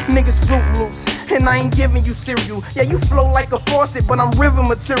up. Niggas Fruit Loops, and I ain't giving you cereal. Yeah, you flow like a faucet, but I'm river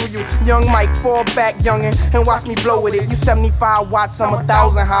material. Young Mike, fall back, youngin', and watch me blow with it. You 75 watts, I'm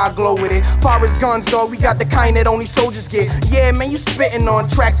 1,000 how I glow with it. Far as guns, dog, we got the kind that only soldiers get. Yeah, man, you spitting on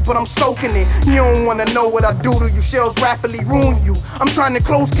tracks, but I'm soaking it. You don't wanna know what I do to you. Shells rapidly ruin you. I'm trying to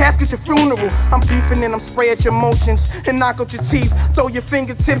close caskets your funeral. I'm beefing and I'm spray at your motions and knock out your teeth. Throw your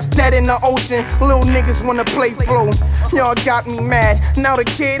fingertips dead in the ocean. Little niggas wanna play flow. Y'all got me mad. Now the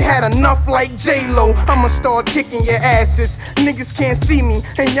kid had enough like J-Lo. I'ma start kicking your asses. Niggas can't see me,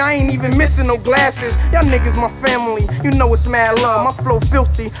 and y'all ain't even missing no glasses. Y'all niggas my family, you know it's mad love. My flow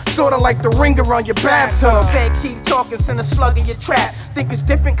filthy, sorta like the ring around your bathtub. Said keep talking, send a slug in your trap. Think it's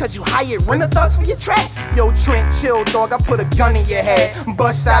different cause you hired renter thugs for your trap? Yo, Trent, chill, dog, I put a gun in your head.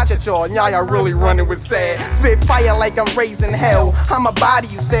 Bust out your jaw, y'all really running with sad. Spit fire like I'm raising hell. I'm a body,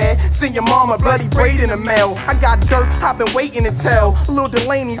 you said. Send your mama bloody braid in the mail. I got dirt, I've been waiting to tell. Lil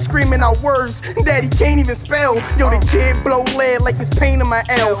Delaney screaming out words that he can't even spell. Yo, the kid blow lead like it's pain in my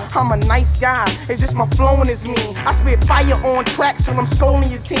L. I'm a nice guy, it's just my flowing is mean. I spit fire on tracks till I'm scolding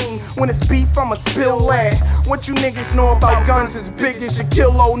your team. When it's beef, I'ma spill lead. What you niggas know about guns is big as your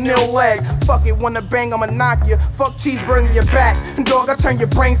kilo nil leg. Fuck it, wanna bang, I'ma knock ya. Fuck cheeseburger in your back. Dog, I turn your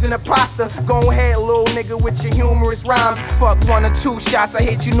brains into pasta. Go ahead, little nigga, with your humorous rhymes. Fuck 1 or 2 shots, I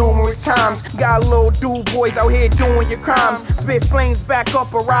hit you numerous times. Got little dude boys out here doing your crimes. Spit flames back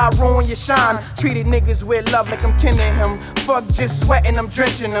up or I ruin your shine. Treated niggas with love like I'm kin to him. Fuck just sweating, I'm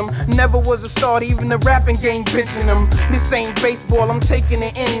drenching them. Never was a start, even the rapping game bitching them. This ain't baseball, I'm taking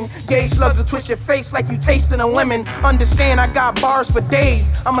it in. Gay slugs will twist your face like you tasting a lemon. Understand I got bars for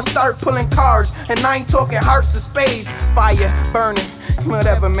days. I'ma start pulling cars, and I ain't talking hearts or spades. Fire, burning,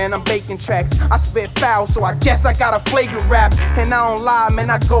 whatever, man, I'm baking tracks. I spit foul, so I guess I got a flagrant rap. And I don't lie, man,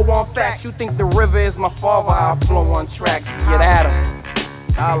 I go on facts. You think the river is my father, I flow on tracks. Get at him,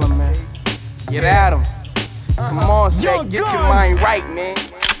 holla, man. Get at him. Come on, Zach, get your mind right, man.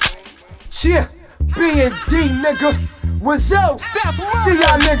 Yeah, B&D, nigga. What's up? See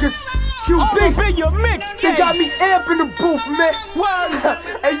y'all niggas. QB, be your mixtape. They got me amp in the booth, man.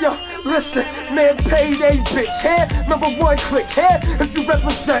 Hey yo, listen, man, payday bitch. Here, #1 click here. If you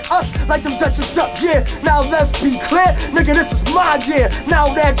represent us like them Dutchess up, yeah. Now let's be clear, nigga, this is my year.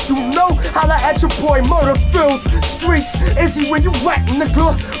 Now that you know, holla at your boy, murder fills streets. Izzy, where you at,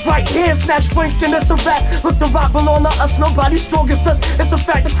 nigga? Right here, snatch Frank, and it's a rap. Look, the rock belong to us, nobody strong as us. It's a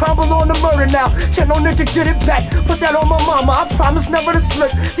fact, the crime belong to murder now. Can't no nigga get it back. Put that on my mama, I promise never to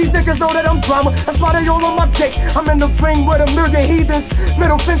slip. These niggas know that I'm drama, that's why they all on my dick. I'm in the ring with a million heathens.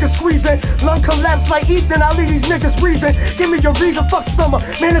 Middle finger squeeze. squeezing. Lung collapse like Ethan, I leave these niggas reason. Give me your reason, fuck summer,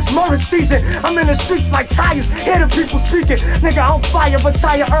 man, it's murder season. I'm in the streets like tires, hear the people speaking. Nigga, I'm fire,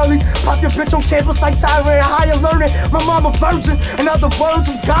 retire early. Pop your bitch on campus like Tyra and higher learning. My mama virgin, in other words,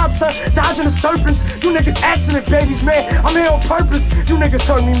 I'm God's son, dodging the serpents. You niggas accident babies, man, I'm here on purpose. You niggas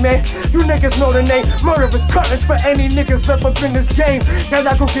hurt me, man, you niggas know the name. Murderous curtains for any niggas left up in this game. Y'all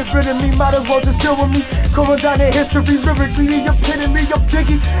not gon' get rid of me, might as well just deal with me. Going down in history, lyrically, the epitome of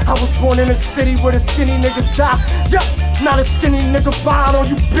Biggie. I was born in a city where the skinny niggas die. Yeah, not a skinny nigga vibe on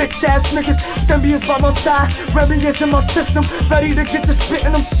you bitch ass niggas. Symbiotes by my side, Remy-is in my system. Ready to get the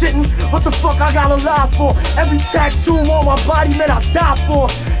spittin', I'm shitting. What the fuck I gotta lie for? Every tattoo on my body, man, I die for.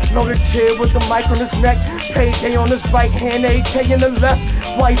 Know the kid with the mic on his neck, payday on his right hand, AK in the left,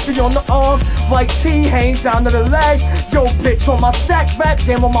 wifey on the arm, white tee hang down to the legs. Yo, bitch on my sack, rap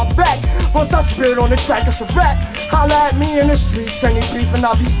game on my back. Once I spit on the track, it's a rap. Holla at me in the streets, any beef and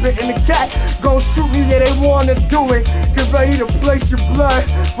I'll be spitting the gat. Gon' shoot me, yeah, they wanna do it. Get ready to place your blood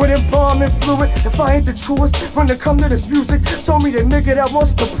with embalming fluid. If I ain't the truest, when it come to this music, show me the nigga that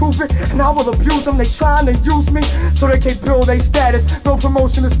wants to prove it, and I will abuse them. They trying to use me, so they can't build their status. No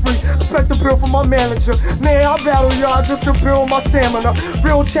promotion is free, expect the bill from my manager. Man, I battle y'all just to build my stamina.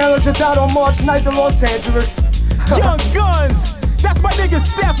 Real challenger died on March 9th in Los Angeles. Young Gunz, that's my nigga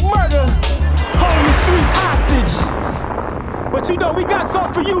Steph Murder, holding the streets hostage. But you know we got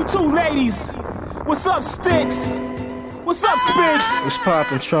something for you too, ladies. What's up, Sticks? What's up, Spicks? What's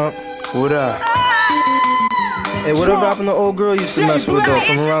poppin', Trump? What up? Hey, what about from the old girl you used to mess with though,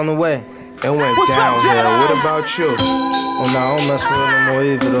 from around the way? It went downhill. What about you? Well, nah, I don't mess with her no more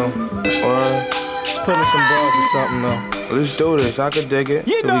either though. Or just put in some balls or something though. Let's do this. I could dig it.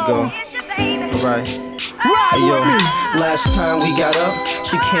 Here we go. Alright. Hey yo, last time we got up,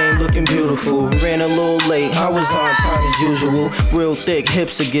 she came looking beautiful. Ran a little late, I was on time as usual. Real thick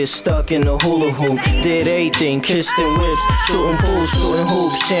hips to get stuck in the hula hoop. Did everything, kissed and whips, shooting pools, shooting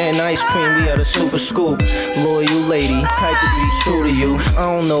hoops, sharing ice cream, we had a super scoop. Loyal lady, type to be true to you. I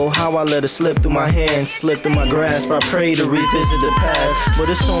don't know how I let it slip through my hands, slip through my grasp. I pray to revisit the past, but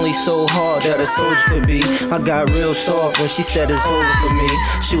it's only so hard that a soldier could be. I got real soft when she said it's over for me.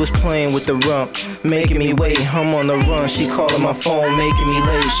 She was playing with the rump, making me wait. I'm on the run, she calling my phone, making me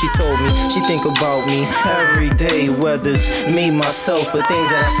late. She told me she think about me every day, whether it's me, myself, or things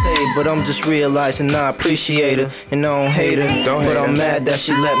that I say. But I'm just realizing I appreciate her and I don't hate her. But I'm mad that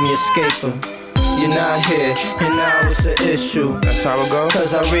she let me escape her. You're not here, and now it's an issue. That's how it goes?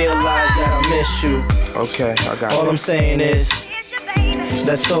 Cause I realized that I miss you. Okay, I got it. All I'm saying is,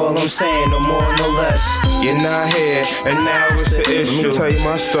 that's all I'm saying, no more, no less. You're not here, and now it's an issue. Let me tell you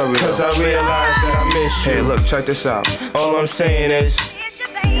my story. Cause I realized that I miss you. Hey, look, check this out. All I'm saying is,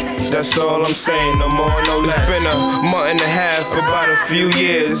 that's all I'm saying, no more, no less. It's been a month and a half, about a few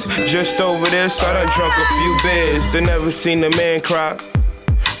years. Just over this, I done drunk a few beers. They never seen a man cry,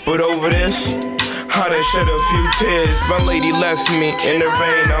 but over this, I done shed a few tears. My lady left me in the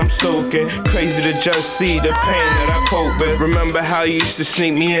rain, I'm soaking. Crazy to just see the pain that I cope with. Remember how you used to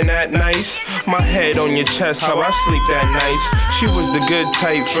sneak me in at nights? My head on your chest, how I sleep that night. She was the good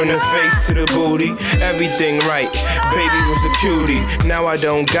type, from the face to the booty. Everything right, baby was a cutie. Now I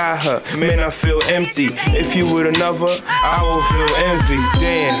don't got her, man, I feel empty. If you were another, I will feel envy.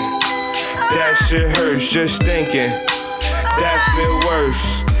 Damn, that shit hurts just thinking. That feel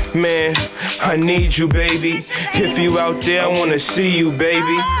worse. Man, I need you, baby. If you out there, I wanna see you,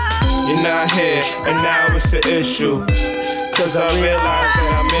 baby. You're not here, and now it's an issue. Cause I realize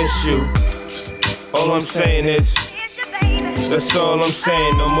that I miss you. All I'm saying is, that's all I'm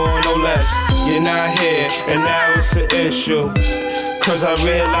saying, no more, no less. You're not here, and now it's an issue. Cause I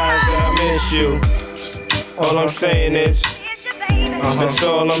realize that I miss you. All I'm saying is, that's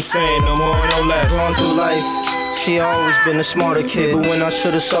all I'm saying, no more, no less. Going through life, she always been a smarter kid, but when I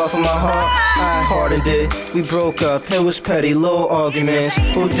should've softened my heart, I hardened it. We broke up, it was petty, little arguments.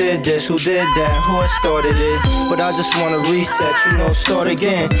 Who did this, who did that, who had started it? But I just wanna reset, you know, start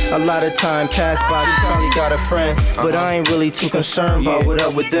again. A lot of time passed by, she probably got a friend, but I ain't really too concerned about what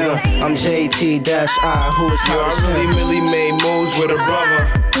up with them. I'm JT-I, who is how I really made moves with a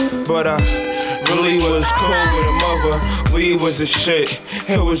brother, but I really was cool with a mother. We was a shit,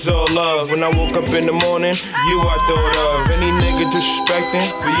 it was all love. When I woke up in the morning, you I thought of. Any nigga disrespecting,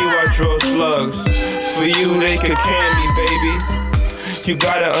 for you I draw slugs. For you they could can me, baby. You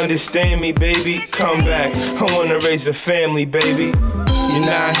gotta understand me, baby. Come back, I wanna raise a family, baby. You're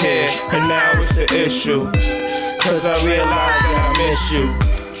not here, and now it's an issue. Cause I realize that I miss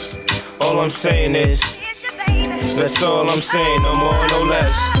you. All I'm saying is, that's all I'm saying, no more, no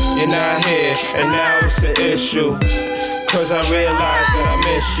less. You're not here, and now it's an issue. cause I realize that I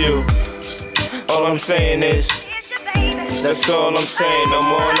miss you. All I'm saying is, that's all I'm saying, no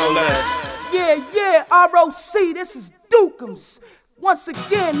more, no less. Yeah, ROC, this is Gunz. Once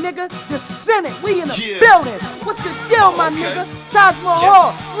again, nigga, the Senate, we in the building. What's the deal, my nigga? Taj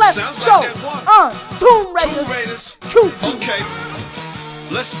Mahal, let's go. Tomb Raiders. Okay,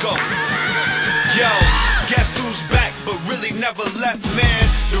 let's go. Yo, guess who's back, but really never left, man.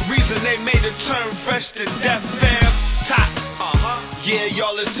 The reason they made a turn fresh to death, fam. Top. Yeah,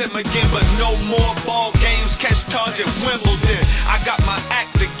 y'all, it's him again, but no more ball games. Catch Target Wimbledon. I got my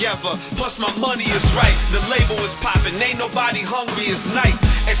act together, plus my money is right. The label is popping, ain't nobody hungry as night.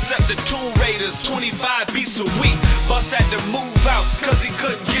 Except the Tomb Raiders, 25 beats a week. Bus had to move out, cause he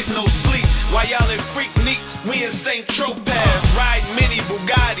couldn't get no sleep. While y'all in Freak Neek, we in St. Tropez. Ride mini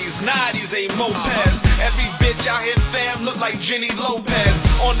Bugattis, Noddies ain't mopeds. Every bitch out here, fam, look like Jenny Lopez.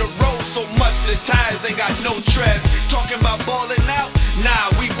 On the road so much, the tires ain't got no treads. Talking about ballin' out? Nah,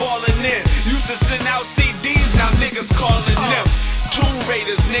 we ballin' in. Used to send out CDs, now niggas callin' them Tomb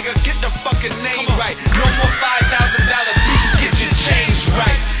Raiders, nigga, get the fucking name right. No more $5,000 beats, get your change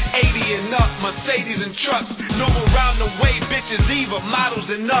right. 80 and up, Mercedes and trucks. No more round the way, bitches, Eva, models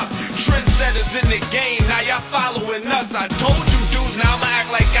and up. Trendsetters in the game, now y'all following us. I told you dudes, now I'ma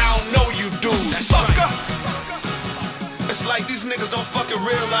act like I don't know you dudes. Fucker! It's like these niggas don't fucking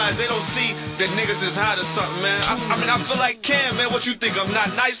realize, they don't see that niggas is hot or something, man. I mean, I feel like Cam, man, what you think, I'm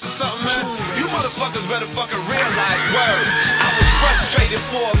not nice or something, man? You motherfuckers better fucking realize, word. I was frustrated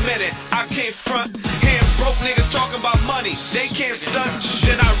for a minute, I can't front. Hearing broke niggas talking about money, they can't stunt.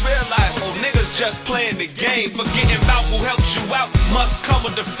 Then I realized, oh, niggas just playing the game. Forgetting about who helped you out must come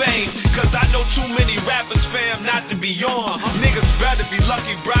with the fame. Cause I know too many rappers, fam, not to be on. Niggas better be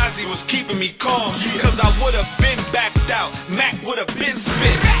lucky Brizzy was keeping me calm. Cause I would've been backed out. Mac would've been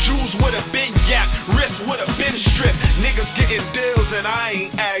spit, Jews would've been yapped, wrists would've been stripped. Niggas getting deals and I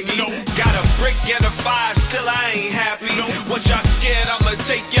ain't aggy. Got a brick and a 5, still I ain't happy. What y'all scared I'ma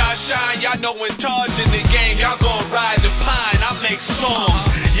take y'all shine? Y'all know when Taj in the game, y'all gon' ride the pine. I make songs,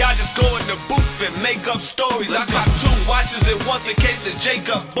 y'all just go in the booth and make up stories. I got 2 watches at once in case the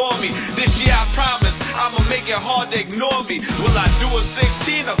Jacob bore me. This year I promise I'ma make it hard to ignore me. Will I do a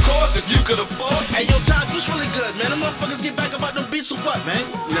 16? Of course, if you could afford. Hey yo, Taj, what's really good, man? Them motherfuckers get back about them beats or what, man?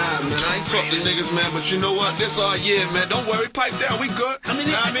 Nah, man, I ain't talking to niggas, man, but you know what? This all year, man. Don't worry, pipe down, we good. I mean,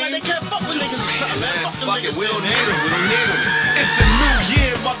 they can't fuck with niggas or something, man. Fuck it, we don't need them, It's a new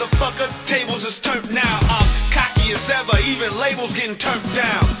year, motherfucker. Tables is turned now. I'm cocky as ever, even labels getting turned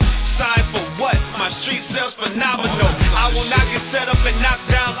down. Sign for what? My street sales phenomenal. I will not get set up and knocked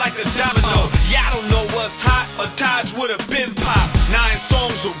down like a domino. Yeah, I don't know what's hot. A Taj would've been pop. 9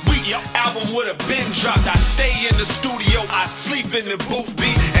 songs a week, album would've been dropped. I stay in the studio, I sleep in the booth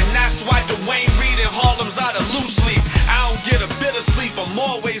beat, and that's why Dwayne Reed in Harlem's out of loose sleep. I don't get a bit of sleep, I'm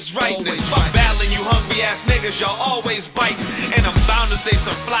always writing. Fuck battling you hungry ass niggas, y'all always biting. And I'm bound to say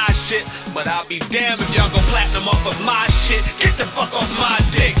some fly shit, but I'll be damned if y'all go platinum off of my shit. Get the fuck off my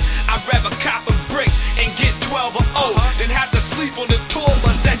dick. I'd rather cop a brick and get 12 or 0 than have to sleep on the tour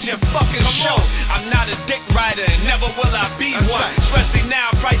bus at your fucking show. I'm not a dick rider and never will I be one. Especially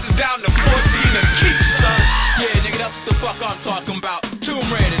now, prices down to 14 a keep, son. Yeah, nigga, that's what the fuck I'm talking about. Tomb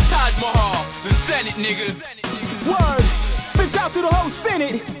Raiders, Taj Mahal, the Senate, nigga. Word, big shout to the whole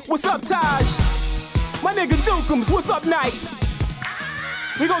Senate. What's up, Taj? My nigga Gunz, what's up, Night?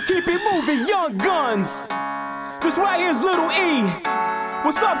 We gon' keep it moving, Young Gunz. This right here's Little E.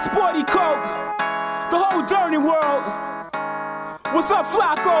 What's up, Sporty Coke? The whole dirty world. What's up,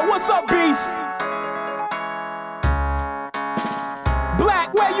 Flacco? What's up, Beast?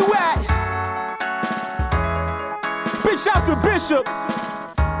 Black, where you at? Big shout to Bishop.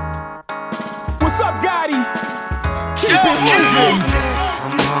 What's up, Gotti? Keep it moving.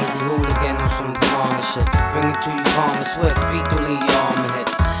 I'm a hungry hooligan, I'm from the army shit. Bring it to you, Palmer Swift, feet to leave your arm and hit.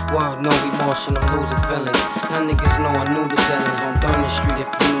 World, no emotion, I'm losing feelings. Y'all niggas know I knew the villains. On Burning Street if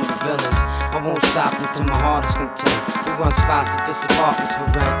you knew the villains. I won't stop until my heart is content. We run spots if it's apartments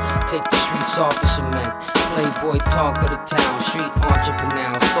for rent. Take the streets off of cement. Playboy talk of the town. Street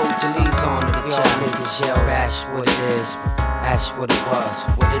entrepreneur, soldier leads on to the child. Y'all niggas yell, that's what it is. That's what it was.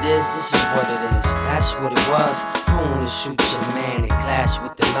 What it is, this is what it is. That's what it was. I don't wanna shoot your man and clash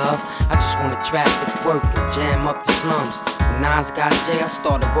with the love. I just wanna traffic work and jam up the slums. When Nas got J, I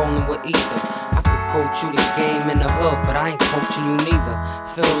started rolling with ether. I could coach you the game in the hood, but I ain't coaching you neither.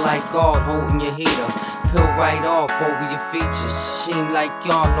 Feel like God holding your heater. Peel right off over your features. Seem like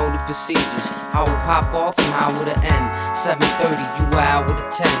y'all know the procedures. How it pop off and how it end. 7:30, you out with a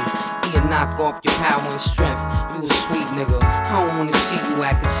 10. and knock off your power and strength. You a sweet nigga, I don't wanna see you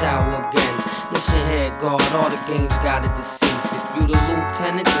acting sour again. Listen here, God, all the games got a deceased. If you the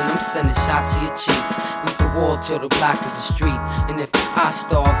lieutenant, then I'm sending shots to your chief. We can war till the block is a street. And if I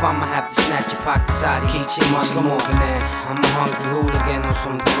starve, I'ma have to snatch your pockets out of your cheese. Money moving there. I'm a hungry hooligan on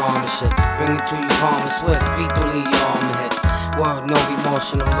some drama shit. Bring it to you calm and swift, feet to leave your arm ahead. Word, no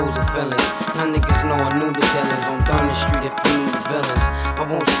remorse and I'm losing feelings. Y'all niggas know I knew the dealings. On Dunn Street if you knew the villains. I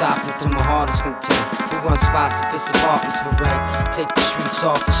won't stop until my heart is content. We run spots if it's apartments for rent. Take the streets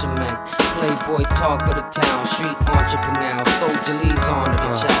off of cement. Playboy talk of the town. Street entrepreneur. Soldier leads on to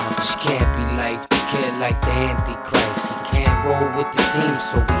the child. This can't be life. The kid like the Antichrist. He can't roll with the team,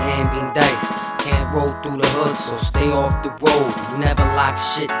 so we handing dice. Can't roll through the hood, so stay off the road. You never lock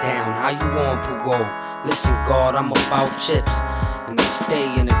shit down. How you on parole? Listen, God, I'm about chips. And they stay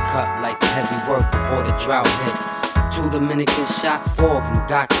in the cut like heavy work before the drought hit. 2 Dominicans shot, 4 of them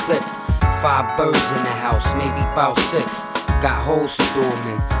got clipped. 5 birds in the house, maybe about 6. Got holes to do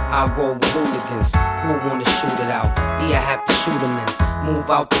them in. I roll with hooligans. Who wanna shoot it out? Yeah, I have to shoot them in. Move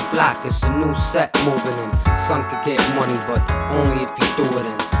out the block, it's a new set moving in. Son could get money, but only if he threw it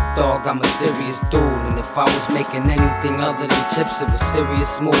in. Dog, I'm a serious dude, and if I was making anything other than chips, it was serious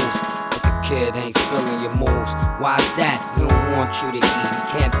moves. But the kid ain't feeling your moves. Why's that? We don't want you to eat. You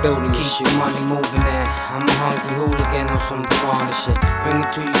can't build in your shit. Money moving there. I'm a hungry hooligan on some Devon shit. Bring it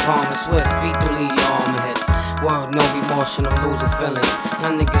to you calm and swift, feet to leave your arm ahead. Word, no remorse and I'm losing feelings.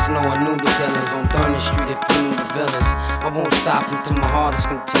 Y'all niggas know I knew the dealings. On Dunn Street if you knew the villains. I won't stop until my heart is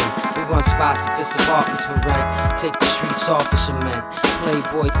content. We run spots if it's apartments for rent. Take the streets off of cement.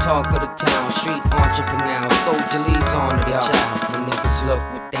 Playboy talk of the town. Street entrepreneur. Soldier leads on to the child. The niggas look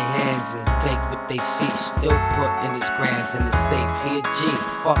with their hands and take what they see. Still put in his grands in the safe. He a G.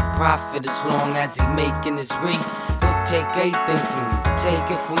 Fuck profit as long as he making his re. He'll take anything from you. Take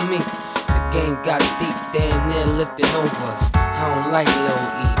it from me. Game got deep, damn near lifting over us. I don't like Lil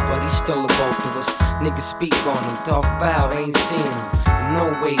E, but he's still a both of us. Niggas speak on him, talk about, ain't seen him.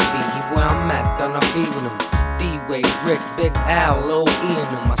 No way B, he where I'm at, done I be with him. D-Way, Rick, Big Al, Lil E in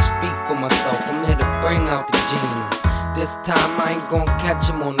him. I speak for myself, I'm here to bring out the G in him. This time I ain't gon'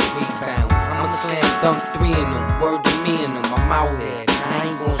 catch him on the rebound. I'ma slam dunk 3 in him, word to me in him. I'm out here, and I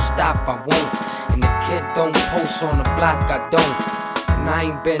ain't gon' stop, I won't. And the kid don't post on the block, I don't. And I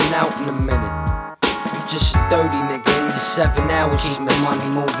ain't been out in a minute. You just a 30 nigga in your 7 hours. Keep the money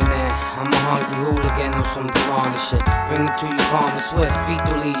moving there. I'm a hungry hooligan on some Devon shit. Bring it to you calm and swift, feet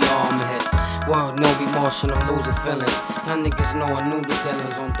to leave your arm ahead. Word, no remorse and I'm losing feelings. Y'all niggas know I knew the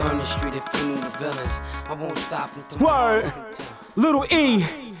dealings. On Dunn Street if you knew the villains. I won't stop until Word, Little E,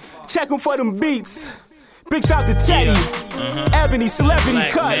 check him for them beats. Big shout to Teddy, Ebony, Celebrity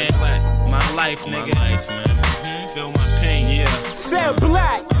Black, Cuts. man. My life, nigga. My life, man. Feel my pain, yeah. Said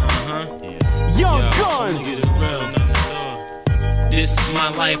Black, Young Gunz. This is my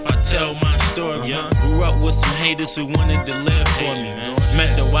life, I tell my story. Grew up with some haters who wanted to live for me.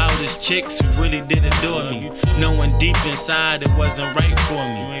 Met the wildest chicks who really did adore me. Knowing deep inside it wasn't right for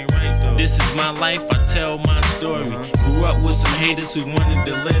me. This is my life, I tell my story. Grew up with some haters who wanted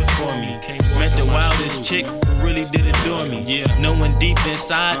to live for me. Met the wildest chicks who really did adore me. Knowing deep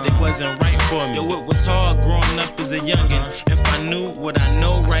inside it wasn't right for me. Yo, it was hard growing up as a youngin'. If I knew what I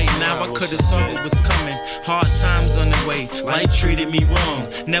know right now, I could've saw what was coming. Hard times on the way, life treated me wrong.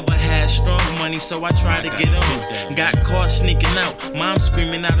 Never had strong money, so I tried to get on. Got caught sneaking out, mom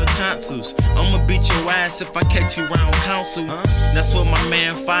screaming out her tonsils. I'ma beat your ass if I catch you round council. That's what my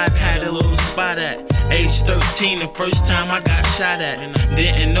man 5 had a little spot at. Age 13, the first time I got shot at.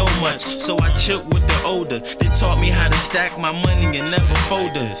 Didn't know much, so I chilled with the older. They taught me how to stack my money and never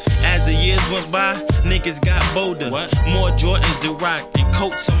fold it. As the years went by, niggas got bolder. More Jordans to rock and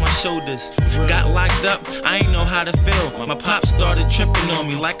coats on my shoulders. Got locked up, I ain't know how to feel. My pop started tripping on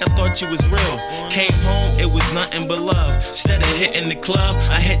me like I thought you was real. Came home, it was nothing but love. Instead of hitting the club,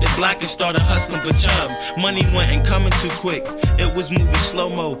 I hit the block and started hustling for chub. Money wasn't coming too quick, it was moving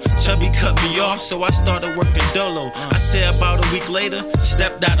slow-mo. Chubby cut me off, so I started working dolo. I said about a week later,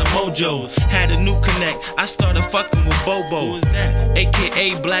 stepped out of Mojo's. Had a new connect, I started fucking with Bobo.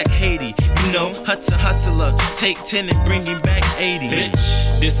 AKA Black Haiti, you know, hustler. Take 10 and bring him back 80.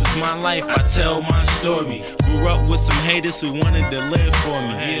 Bitch, this is my life, I tell my story. Grew up with some haters who wanted to live for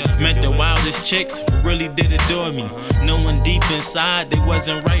me. Met the wildest chicks who really did adore me. Knowing deep inside they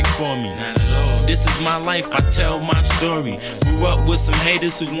wasn't right for me. This is my life, I tell my story. Grew up with some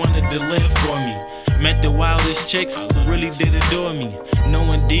haters who wanted to live for me. Met the wildest chicks who really did adore me.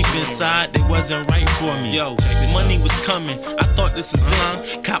 Knowing deep inside they wasn't right for me. Yo, money was coming. I thought this was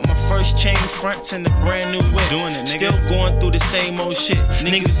it. Caught my first chain fronts and a brand new whip. Doing it, nigga. Still going through the same old shit.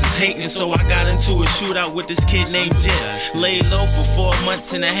 Niggas is hating, so I got into a shootout with this kid named Jet. Laid low for 4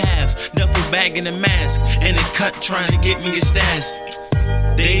 months and a half. Duffel bag and a mask. And a cut trying to get me a stash.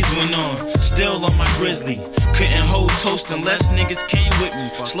 Days went on, still on my grizzly. Couldn't hold toast unless niggas came with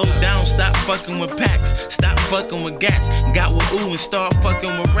me. Slow down, stop fucking with packs. Stop fucking with gats. Got with ooh and start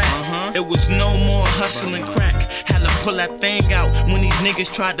fucking with rap. It was no more hustling crack. Had to pull that thing out when these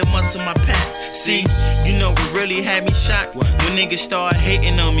niggas tried to muscle my pack. See, you know what really had me shocked? When niggas started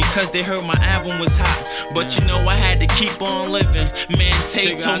hating on me cause they heard my album was hot. But you know I had to keep on living. Man,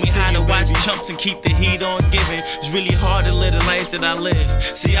 Tay told me how to watch chumps and keep the heat on giving. It's really hard to live the life that I live.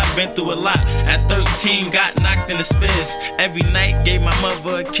 See, I've been through a lot. At 13, got knocked in the spiz. Every night, gave my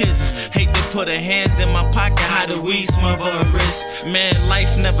mother a kiss. Hate to put her hands in my pocket, how the weed smother her wrist. Man,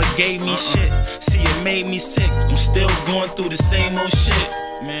 life never gave me shit. See, it made me sick. I'm still going through the same old shit.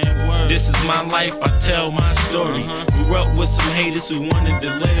 Man, word. This is my life, I tell my story. Grew up with some haters who wanted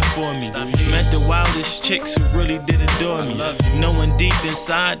to live for me. Met the wildest chicks who really did adore me. Knowing deep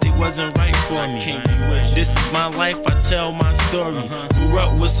inside they wasn't right for me. This is my life, I tell my story. Grew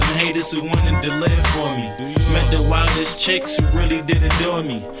up with some haters who wanted to live for me. Met the wildest chicks who really did adore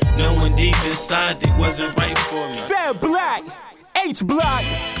me. Knowing deep inside they wasn't right for me. Sad Black, H Block.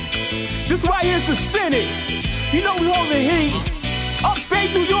 This right here's the Senate. You know we holding heat. Upstate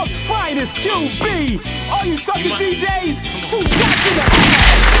New York's finest, QB. All you sucker DJs, 2 shots in the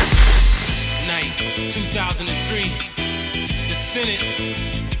ass. Night 2003, the Senate.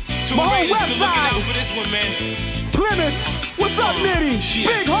 My whole website. For this one, man. Plymouth, what's up, Nitty?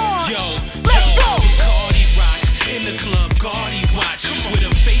 Big Horns, yo, let's go. Cardi rock in the club, Cardi watch. With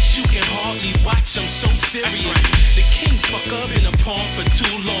a face you can hardly watch. I'm so serious. The king fuck up in a palm for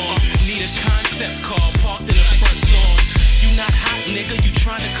too long. Need a concept car parked in the front lawn. You not hot, nigga, you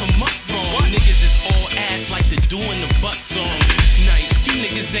tryna come up wrong. Niggas is all ass like the doing the butt song. Night, you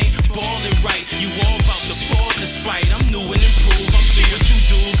niggas ain't ballin' right. You all about to fall despite. I'm new and improved. I'm see what you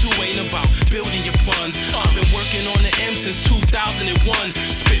dudes who ain't about building your funds. I've been working on the M since 2001.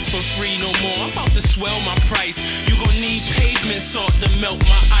 Spit for free no more. I'm about to swell my price. You gon' need pavement salt to melt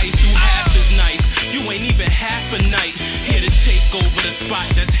my ice. Who half is nice? You ain't even half a night. Here to take over the spot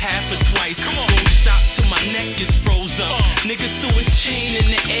that's half or twice. Won't stop till my neck is froze up. Nigga threw his chain in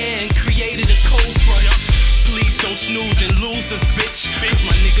the air and created a cold front. Please don't snooze and lose us, bitch.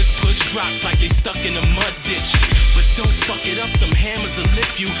 My niggas push drops like they stuck in a mud ditch. But don't fuck it up, them hammers will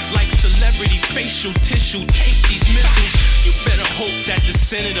lift you like celebrity facial tissue. Take these missiles. You better hope that the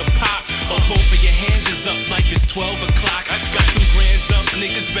senator pop, or both of your hands is up like it's 12 o'clock. I got some grands up,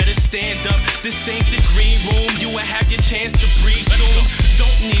 niggas better stand up. This ain't the green room, you will have your chance to breathe soon.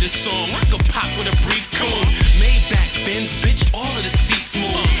 Don't need a song, I can pop with a brief tune. Maybach, Benz, bitch, all of the seats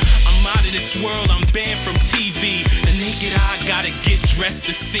move. I'm out of this world, I'm banned from TV. The naked eye gotta get dressed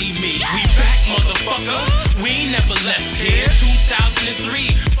to see me. We back, motherfucker, we ain't never left here.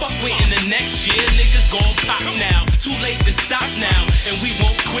 2003, fuck waiting the next year. Niggas gon' pop now, too late to stop now. And we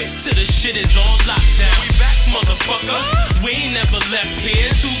won't quit till the shit is on lockdown. We back, motherfucker, we ain't never left here.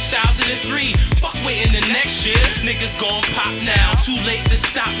 2003, fuck waiting the next year. Niggas gon' pop now, too late to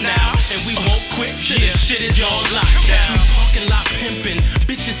stop now. And we won't quit till the shit is all locked down. Parking lot pimping,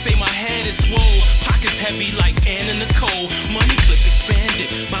 bitches say my head is swole. Pockets heavy like Anna Nicole. Money clip expanded,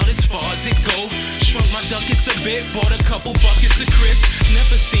 about as far as it go. Shrunk my ducats a bit, bought a couple buckets of Chris.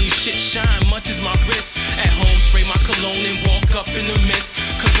 Never seen shit shine much as my wrist. At home, spray my cologne and walk up in the mist.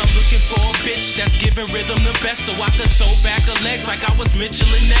 Cause I'm looking for a bitch that's giving rhythm the best. So I could throw back her legs like I was Mitchell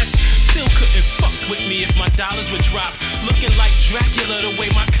and Ness. Still couldn't fuck with me if my dollars would drop. Looking like Dracula the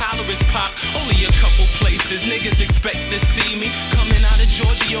way my collar is popped. Only a couple places niggas expect to see me. Coming out of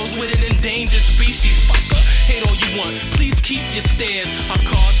Giorgio's with an endangered species. Fucker, hate all you want, please keep your stares. Our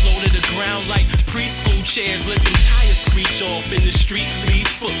cars low to the ground like preschool chairs. Let them tires screech off in the street, leave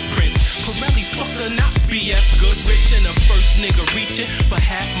footprints. Pirelli fucker, not BF Goodrich. And the first nigga reaching for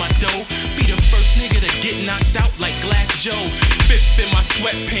half my dough. Be the first nigga to get knocked out like Glass Joe. Fifth in my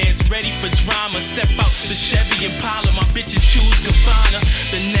sweatpants, ready for drama. Step out the Chevy Impala, my bitches choose Gabbana.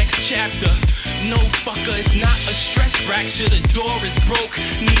 The next chapter, no fucker, it's not a stress fracture. The door is broke,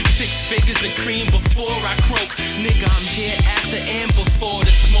 need 6 figures of cream before I croak. Nigga, I'm here after and before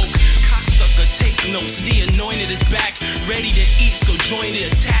the smoke. Cocksucker, Take notes, the anointed is back, ready to eat, so join the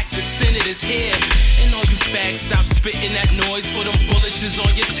attack. The Senate is here, and all you fags stop spitting that noise, for them bullets is on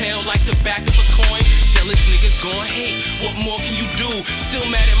your tail like the back of a coin. Jealous niggas gon' hate, what more can you do? Still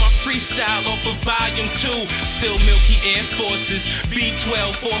mad at my freestyle off of volume 2. Still milky Air Forces,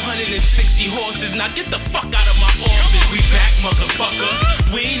 V12, 460 horses. Now get the fuck out of my office. We back, motherfucker,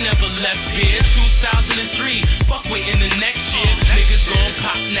 we ain't never left here. 2003, fuck waiting the next year. Niggas gon'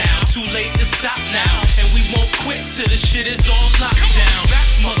 pop now, too late to stop now, and we won't quit till the shit is on lockdown.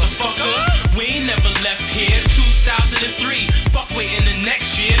 Motherfucker, we ain't never left here. 2003, fuck waiting the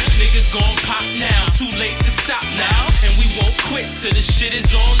next year. Niggas gon' pop now, too late to stop now, and we won't quit till the shit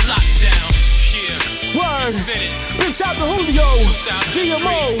is on lockdown. Yeah. Word. Big shout to Julio,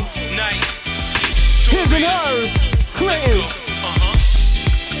 DMO, night. His and hers, Clinton,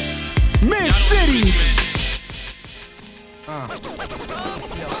 Mid City,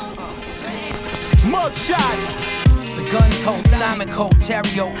 mug shots. The Gunz hope, diamond coat,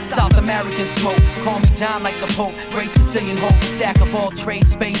 Terrio, South American smoke. Call me John like the Pope, great Sicilian hope. Jack of all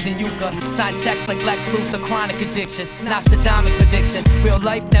trades, spades and yucca. Sign checks like Lex Luthor, chronic addiction. Nostradamus prediction, real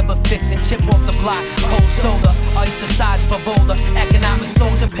life never fixin'. Chip off the block, cold soda. Ice the sides for boulder. Economic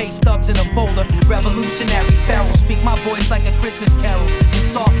soldier, pay stubs in a folder. Revolutionary feral, speak my voice like a Christmas carol. You're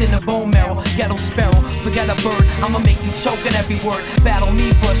soft in the bone marrow, ghetto sparrow. Forget a bird, I'ma make you choke at every word. Battle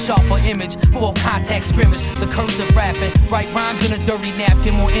me for a sharper image, full contact scrimmage. The cursive rapping, write rhymes in a dirty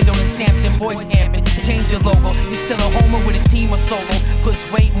napkin. More Indo than Samson, voice amping. Change your logo, you're still a homer with a team or solo. Push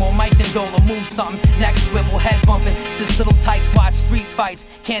weight, more mic than Dola. Move something, neck swivel, head bumping. Since little tights watch street fights,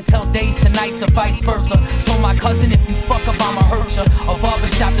 can't tell days to nights or vice versa. Told my cousin if you fuck up I'ma hurt ya. A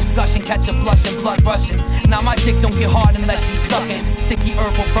barbershop discussion, catch a blush and blood rushing. Now my dick don't get hard unless she's sucking. Sticky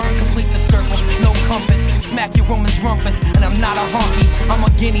herbal, burn, complete the circle. No compass, smack your woman's rumpus. And I'm not a honky, I'm a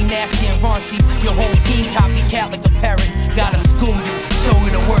guinea, nasty and raunchy. Your whole team copycat like a parrot. Gotta school you, show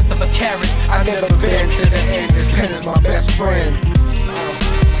you the worth of a carrot. I never been to the end, this pen is my best friend.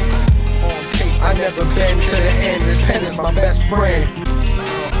 I never been to the end, this pen is my best friend.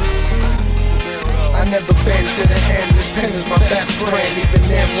 I never been to the end, this pen is my best friend. Even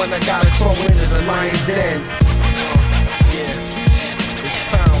then when I gotta crawl into the lion's den. Yeah, it's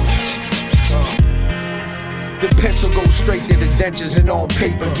pounds. The pencil goes straight to the dentures and on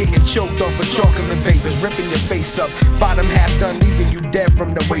paper. Getting choked off of chocolate vapors, ripping your face up. Bottom half done, leaving you dead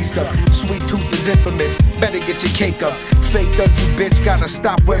from the waist up. Sweet tooth is infamous, better get your cake up. Fake thug, you bitch, gotta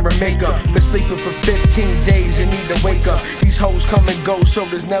stop wearing makeup. Been sleeping for 15 days and need to wake up. These hoes come and go, so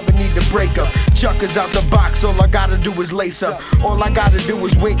there's never need to break up. Chuckers out the box, all I gotta do is lace up. All I gotta do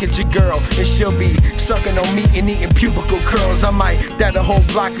is wink at your girl, and she'll be sucking on meat and eating pubical curls. I might dead a whole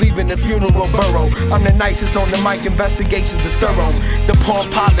block, leaving the funeral burrow. I'm the nicest on the mic, investigations are thorough. The Palm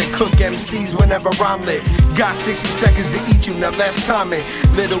Pilot cook MCs whenever I'm lit. Got 60 seconds to eat you, now let's time it.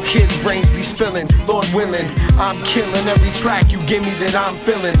 Little kids' brains be spilling, Lord willing. I'm killing every track you give me that I'm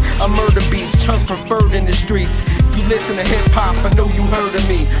feeling. I murder beats, chunk preferred in the streets. If you listen to hip hop, I know you heard of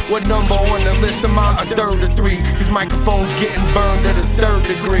me. What number on the list am I? A third of 3. These microphones getting burned to the 3rd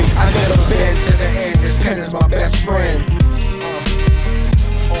degree. I never been to the end, this pen is my best friend.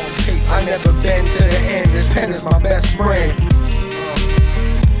 I never been to the end, this pen is my best friend.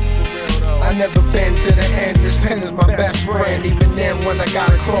 I never been to the end, this pen is my best friend. Even then when I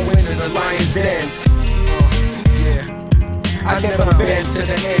gotta crawl into the lion's den. I never been to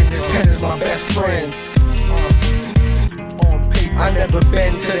the end, this pen is my best friend. I never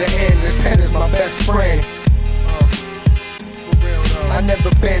been to the end, this pen is my best friend. I never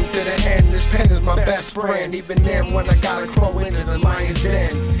been to the end, this pen is my best friend. Even then when I gotta crawl into the lion's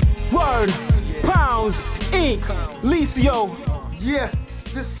den. Word, Pounds, Inc, Licio. Yeah,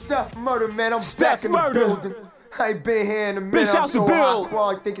 this is Steph Murder, man. I'm Steph back in Murder. the building. I ain't been here in a minute. Big shout I'm to so Bill.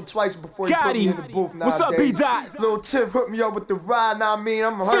 hot, thinking twice before you put me in the booth nowadays. What's up, B-Dot? Little Tiff hooked me up with the ride, now I mean,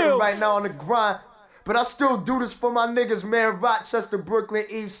 I'm hurting Fields. right now on the grind. But I still do this for my niggas, man. Rochester, Brooklyn,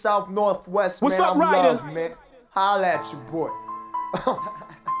 East, South, Northwest, What's man. up, I'm Ryder? loved, man. Holla at you, boy.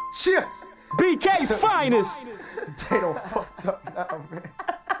 Shit. BK's finest. They don't fucked up now, man.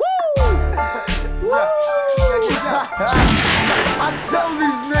 Woo! I tell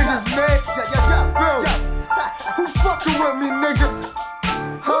these niggas, man, Phils, who fucking with me, nigga?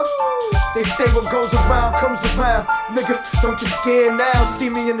 Huh? They They say what goes around comes around. Nigga, don't get scared now. See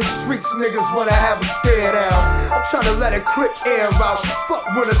me in the streets, niggas wanna have a stare down. I'm trying to let a clip air out. Fuck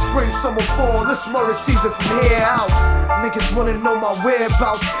winter, spring, summer, fall. This murder season from here out. Niggas wanna know my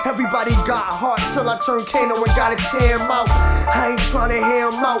whereabouts. Everybody got heart till I turn Kano and gotta tear him out. I ain't trying to hear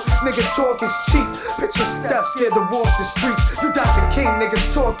him out. Nigga talk is cheap. Picture steps scared to walk the streets. You Dr. King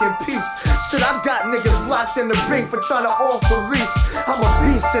niggas talking peace. Shit, I got niggas locked in the bank for trying to offer lease. I'm a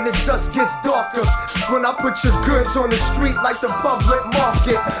beast and it just gets darker when I put your goods on the street like the public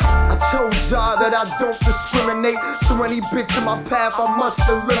market. I told y'all that I don't discriminate, so any bitch in my path I must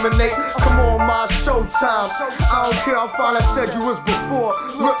eliminate. Come on, my showtime. I don't care how fine I said you was before.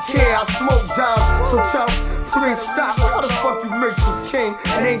 Look here, I smoke dimes, so tell please stop. How the fuck you mix was king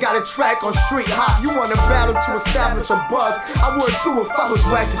and ain't got a track on street hop? You wanna battle to establish a buzz? I would too if I was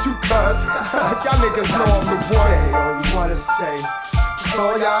whack as you cuz. Y'all niggas know I'm the one. Say all you wanna say, cause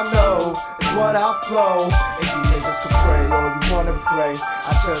all y'all know is what I flow. If you niggas can pray all you wanna pray,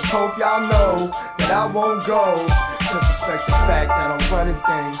 I just hope y'all know that I won't go. Just respect the fact that I'm running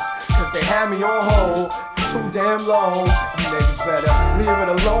things, cause they had me on hold for too damn long. You niggas better leave it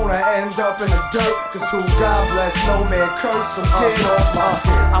alone or end up in the dirt, cause who God bless, no man curse, so get off my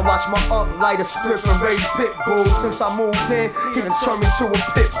I watch my light a split and raise pit bulls. Since I moved in, he done turned me to a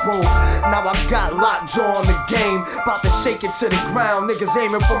pit bull. Now I got lockjaw on the game, about to shake it to the ground. Niggas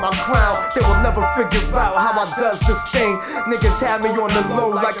aiming for my crown, they will never figure out how I does this thing. Niggas had me on the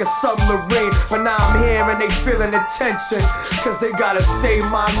low like a submarine, but now I'm here and they feeling the tension, cause they gotta say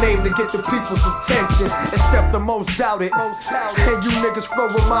my name to get the people's attention. And step the most doubted, and you niggas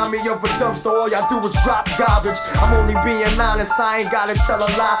flow remind me of a dumpster. All y'all do is drop garbage. I'm only being honest, I ain't gotta tell a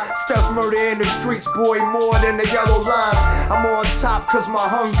lie. Steph murder in the streets, boy, more than the yellow lines. I'm on top cause my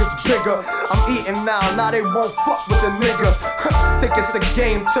hunger's bigger. I'm eating now they won't fuck with a nigga. Think it's a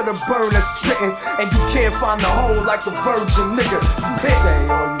game to the burner spitting, and you can't find the hole like a virgin nigga. Say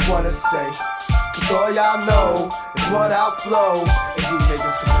all you wanna say, cause all y'all know is what I flow. If you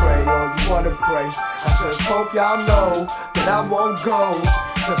niggas can pray all you wanna pray, I just hope y'all know that I won't go.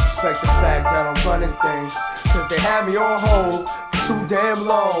 Just respect the fact that I'm running things, cause they had me on hold for too damn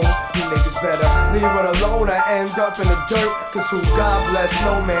long. You niggas better leave it alone or end up in the dirt, cause who God bless,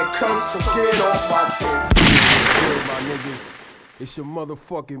 no man curse, so get off my dick. Good, my niggas. It's your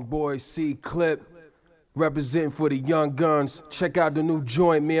motherfucking boy C-Clip, representing for the Young Gunz. Check out the new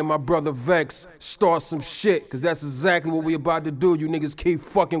joint, me and my brother Vex. Start some shit, cause that's exactly what we about to do. You niggas keep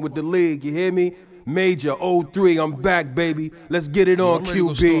fucking with the league, you hear me? Major 03, I'm back, baby. Let's get it on, QB. I'm ready to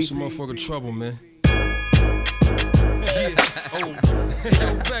go start some motherfucking trouble, man. Yeah, Hey,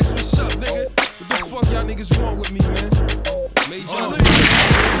 yo, Vex, what's up, nigga? What the fuck y'all niggas want with me, man? Major.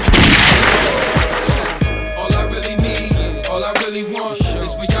 All I really need, all I really want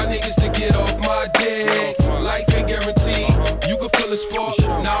is for y'all niggas to get off my dick. Life ain't guaranteed, you can feel a spark.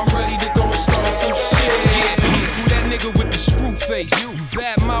 Now I'm ready to go and start some shit. Who that nigga with the screw face? You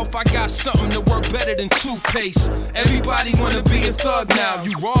bad mouth, I got something to work better than toothpaste. Everybody wanna be a thug now.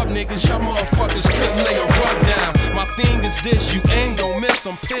 You rob niggas, y'all motherfuckers couldn't lay a rug down. My thing is this, you ain't gon' miss,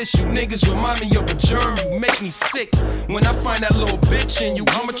 I'm pissed. You niggas remind me of a germ, you make me sick. When I find that little bitch in you,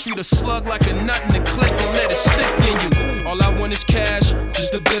 I'ma treat a slug like a nut in the click and let it stick in you. All I want is cash,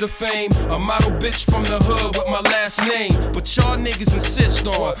 just a bit of fame. A model bitch from the hood with my last name. But y'all niggas insist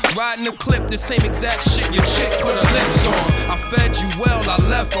on riding the clip, the same exact shit your chick put her lips on. I fed you well, I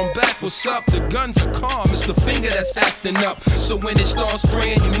left, I'm back, what's up? The guns are calm, it's the finger that's acting up. So when it starts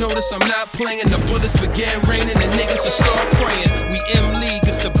spraying, you notice I'm not playing. The bullets began raining and niggas will start praying. We M-League,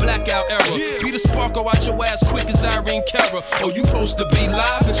 it's the blackout era. Beat a sparkle out your ass quick as Irene Cara. Oh, you supposed to be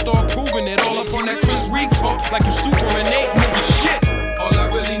live and start proving it. All up on that Chris Reed talk like you Superman ain't moving shit. All I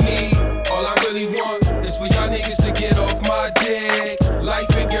really need, all I really want is for y'all niggas to get off my dick.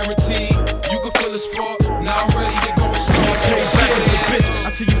 Life ain't guaranteed, you can feel a spark. Now I'm ready to go and start some shit. I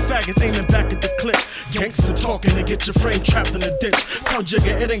see you faggots aiming back at the clip. Gangsta talking to get your frame trapped in the ditch. Tell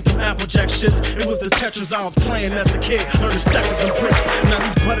Jigga it ain't them Applejack shits. It was the Tetris I was playing as a kid. Learn to stack of them bricks. Now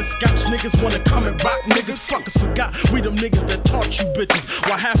these butterscotch niggas wanna come and rock niggas. Fuckers forgot we them niggas that taught you bitches.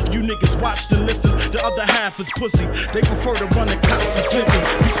 While half of you niggas watched and listened, the other half is pussy. They prefer to run the cops and snitching.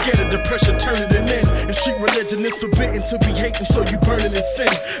 You scared of the pressure turning it in. And street religion is forbidden to be hating, so you burning in sin.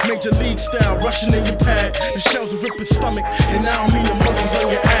 Major league style, rushing in your pad. The shells will rip his stomach, and I don't mean the muscles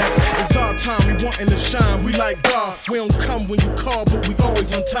on your ass. It's our time, we wantin' to shine. We like God, we don't come when you call, but we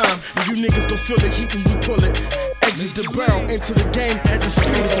always on time. And you niggas gon' feel the heat when we pull it. Exit the barrel into the game at the speed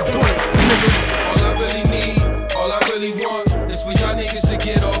of a bullet, nigga. All I really need, all I really want is for y'all niggas to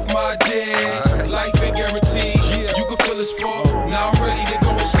get off my dick. Life ain't guaranteed, you can feel a spark. Now I'm ready to go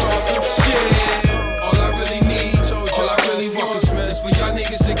and start some shit.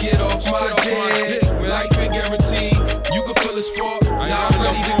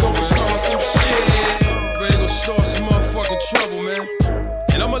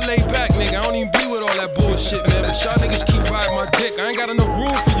 Man, I'm a laid back nigga, I don't even be with all that bullshit, man. But y'all niggas keep riding my dick. I ain't got enough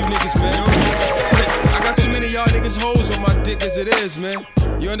room for you niggas, man. I got too many of y'all niggas hoes on my dick as it is, man.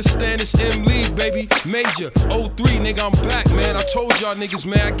 You understand? This M League, baby. Major, 03, nigga, I'm back, man. I told y'all niggas,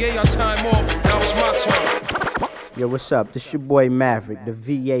 man, I gave y'all time off. Now it's my turn. Yo, what's up? This your boy Maverick, the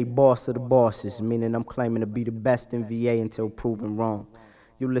VA boss of the bosses, meaning I'm claiming to be the best in VA until proven wrong.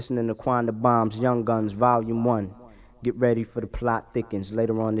 You listening to QUAN the Bomb's Young Gunz Volume 1. Get ready for the plot thickens.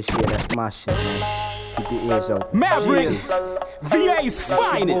 Later on this year, that's my shit, man. Keep your ears open. Maverick, VA's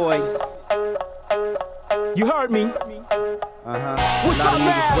finest. You heard me? What's up,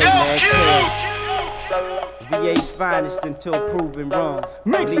 man? VA's finest until proven wrong.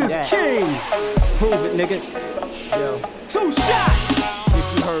 Mix is king. Prove it, nigga. Yo. 2 shots.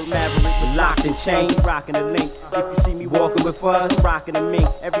 If you heard Maverick was locked in chains, rocking the link. If you see me walking with fuzz, rocking the mink.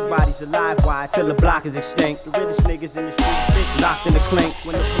 Everybody's alive, why? Till the block is extinct. The realest niggas in the street, locked in the clink.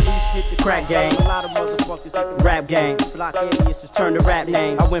 When the police hit the crack game, a lot of motherfuckers hit the rap game. Block aliases turn to rap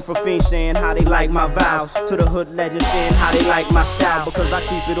name. I went from fiends saying how they like my vows to the hood legends saying how they like my style. Because I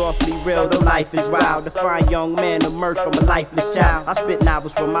keep it awfully real, the life is wild. The fine young man emerged from a lifeless child. I spit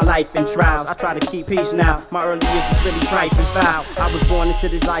novels from my life in trials. I try to keep peace now. My early years was really trife and foul. I was born into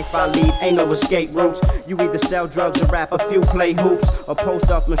this life I lead, ain't no escape routes. You either sell drugs or rap, a few play hoops, or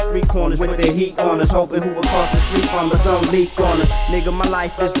post off my street corners with their heat on us, hoping who will cross the street from us don't leak on us. Nigga, my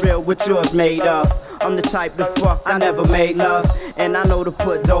life is real, what yours made of? I'm the type to fuck, I never made love. And I know to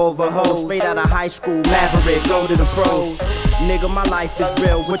put dough over hoes. Straight out of high school, Maverick, go to the pros. Nigga, my life is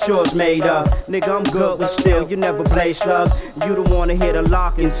real, what yours made of? Nigga, I'm good with still, you never play slug. You don't wanna hear the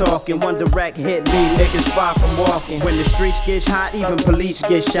locking, talking. One direct hit me, niggas far from walking. When the streets get hot, even police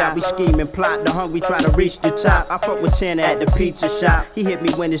get shot. We scheming, plot, the hungry try to reach the top. I fuck with Tanner at the pizza shop. He hit me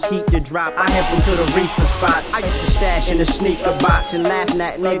when it's heat to drop. I hit him to the reefer spot. I used to stash in the sneaker box and laughing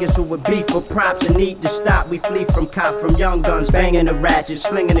at niggas who would beef for props and need to stop. We flee from cop, from young guns, banging the ratchet,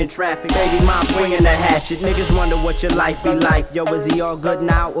 slinging in traffic. Baby mom swinging the hatchet. Niggas wonder what your life be like. Yo, is he all good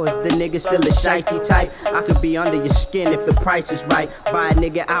now, or is the nigga still a shitey type? I could be under your skin if the price is right. Buy a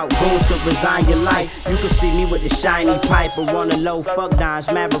nigga out, goons to resign your life. You could see me with the shiny pipe, or on a low fuck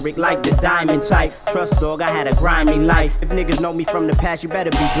dimes, Maverick like the diamond type. Trust dog, I had a grimy life. If niggas know me from the past, you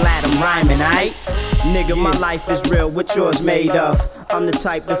better be glad I'm rhyming, aight? Nigga, my life is real, what yours made of? I'm the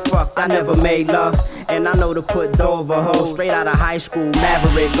type to fuck, I never made love. And I know to put dough over hoes. Straight out of high school,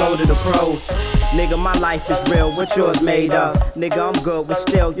 Maverick, go to the pros. Nigga, my life is real, what yours made of? Nigga, I'm good with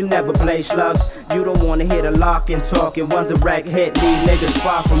still, you never play slugs. You don't wanna hear the locking, talking. One direct hit, leave niggas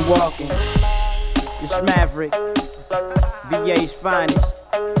far from walking. It's Maverick, VA's finest.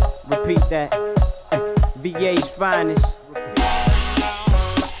 Repeat that, VA's finest.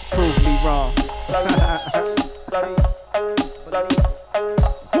 Prove me wrong.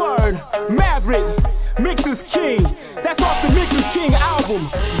 Word, Maverick, Mix is King. That's off the Mix is King album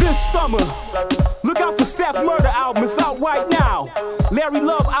this summer. Look out for Steph Murder album, it's out right now. Larry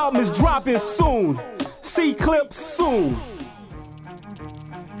Love album is dropping soon. See clip soon.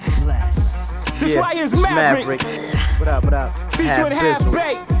 This right here is Maverick. What up, what up? Featuring Half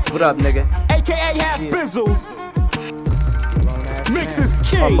Baked. What up, nigga? AKA Half Bizzle. Mix is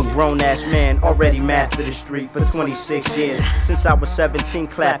King. I'm a grown ass man, already mastered the street for 26 years. Since I was 17,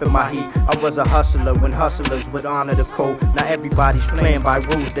 clapping my heat. I was a hustler when hustlers would honor the code. Now everybody's playing by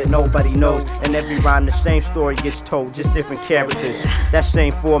rules that nobody knows. And every rhyme, the same story gets told, just different characters. That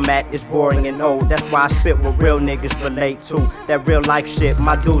same format is boring and old. That's why I spit what real niggas relate to. That real life shit,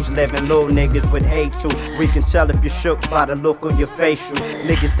 my dudes living, little niggas would hate to. We can tell if you're shook by the look on your facial.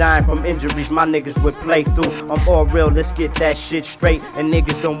 Niggas dying from injuries, my niggas would play through. I'm all real, let's get that shit straight. And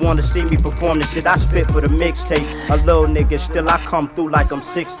niggas don't wanna see me perform the shit I spit for the mixtape. A little nigga, still I come through like I'm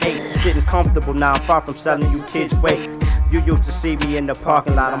 6'8". Sitting comfortable now, I'm far from selling you kids weight. You used to see me in the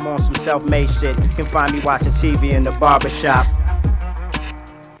parking lot, I'm on some self-made shit. Can find me watching TV in the barbershop.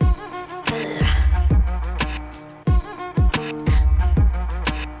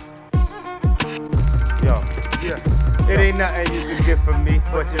 It ain't nothing you can get from me,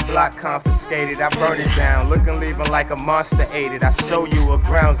 but your block confiscated. I burn it down, looking leaving like a monster ate it. I show you a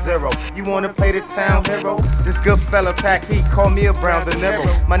ground zero. You wanna play the town hero? This good fella pack heat, call me a Brown De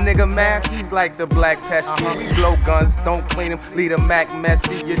Niro. My nigga Mav, he's like the black Pepsi. We blow guns, don't clean them, leave a Mac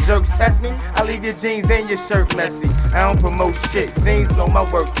messy. Your jokes test me, I leave your jeans and your shirt messy. I don't promote shit, fiends know my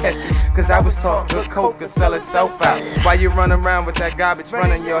work catchy. Cause I was taught good coke could sell itself out. While you running around with that garbage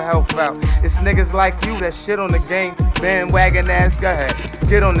running your health out. It's niggas like you that shit on the game. Bandwagon ass, go ahead.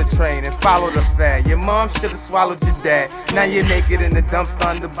 Get on the train and follow the fad. Your mom should've swallowed your dad. Now you're naked in the dumpster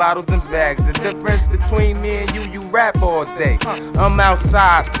under bottles and bags. The difference between me and you rap all day. I'm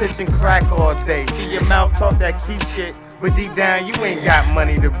outside pitching crack all day. See your mouth talk that key shit, but deep down you ain't got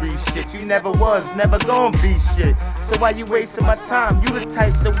money to read shit. You never was, never gon' be shit. So why you wasting my time? You the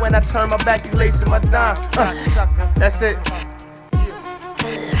type that when I turn my back, you lacing my dime. That's it.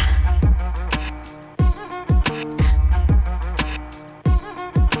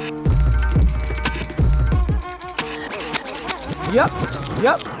 Yep.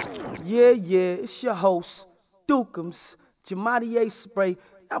 Yeah, it's your host, Dukums, Jamadier Spray.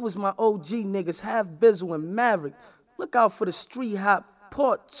 That was my OG niggas, Half Bizzle and Maverick. Look out for the Street Hop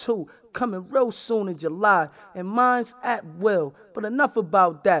Part 2 coming real soon in July, and mine's at will. But enough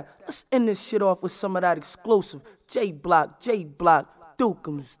about that. Let's end this shit off with some of that exclusive. J Block,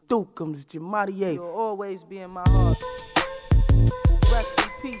 Dukums, Jamadier. You'll always be in my heart. Rest in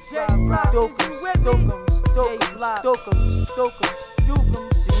peace,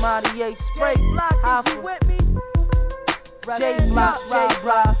 Dukums, Jamadier Spray, Hoffa, J Block,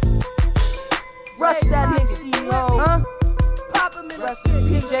 rush that nigga, huh? Rest in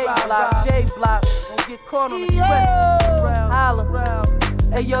peace, J Block, don't get caught on the script. Holla.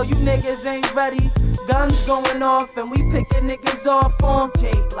 Hey yo, you niggas ain't ready. Guns going off and we picking niggas off on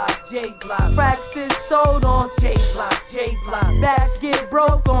J Block. Cracks is sold on J Block. Backs get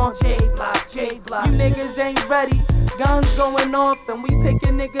broke on J Block. You niggas ain't ready. Guns going off and we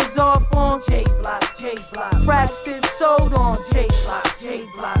picking niggas off on J Block. Cracks is sold on J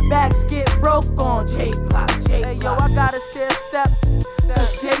Block. Backs get broke on J Block. Hey yo, I gotta stair step.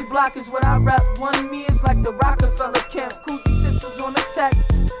 Cause J Block is what I rep. One of me is like the Rockefeller camp. Koozie systems on the tech.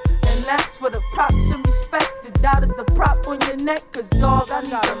 And that's for the props and respect. The dot is the prop on your neck. Cause dog, I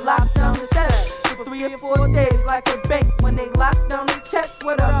need to lock down the set for 3 or 4 days like a bank. When they lock down the check,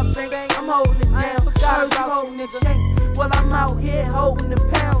 what up, Spank? I'm holding it down. Heard you holding this shank. Well, I'm out here holding the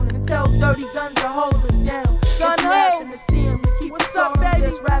pound. And tell Dirty Gun to hold it down. Gun laughing to see him. To keep what's up, baby?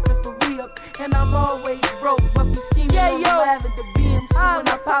 Just rapping for real. And I'm always broke, but we scheming on the having the BMs. So when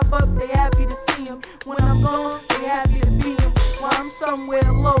I pop up, they happy to see him. When I'm gone, they happy to be him. While I'm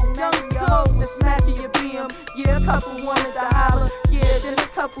somewhere low, now your hoes and smacking your BM. Yeah, a couple wanted to holler. Yeah, then a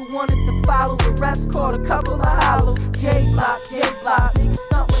couple wanted to follow. The rest caught a couple of hollows. J Block. Niggas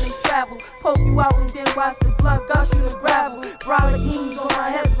stunt when they travel. Poke you out and then watch the blood gush you to gravel. Brolic heaves on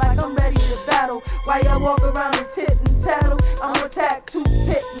my hips like I'm ready to battle. While y'all walk around and tit and tattle, I'ma attack two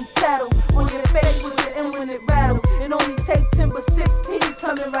tit and tattle on your face with the end when it rattle. It only take 10 but 16s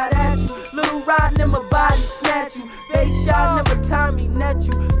coming right at you. Little riding in my body snatch you. Face shot never time me net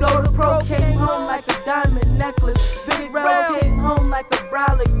you. Though the pro came home like a diamond necklace. Big Rel came home like a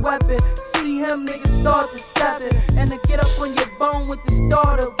brolic weapon. See him niggas start to steppin'. And to get up on your bone with the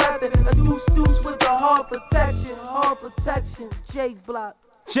starter weapon. A deuce with the hard protection.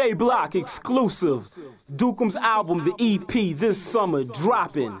 J Block exclusive. Dukums album, the EP, this summer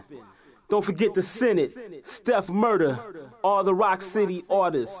dropping. Don't forget the Senate, Steph Murder, all the Rock City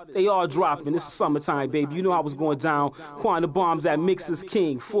artists. They all dropping. It's summertime, baby. You know how it's going down. QUAN the Bombs at Mixes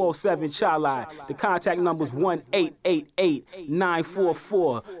King, 407 Chalai. The contact number's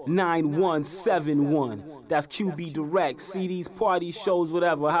 1-888-944-9171. That's QB Direct. CDs, parties, shows,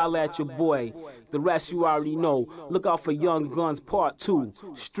 whatever. Holla at your boy. The rest you already know. Look out for Young Guns Part 2,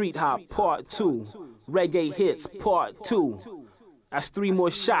 Street Hop Part 2, Reggae Hits Part 2. That's 3 more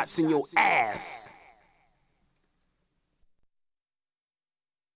shots in your ass.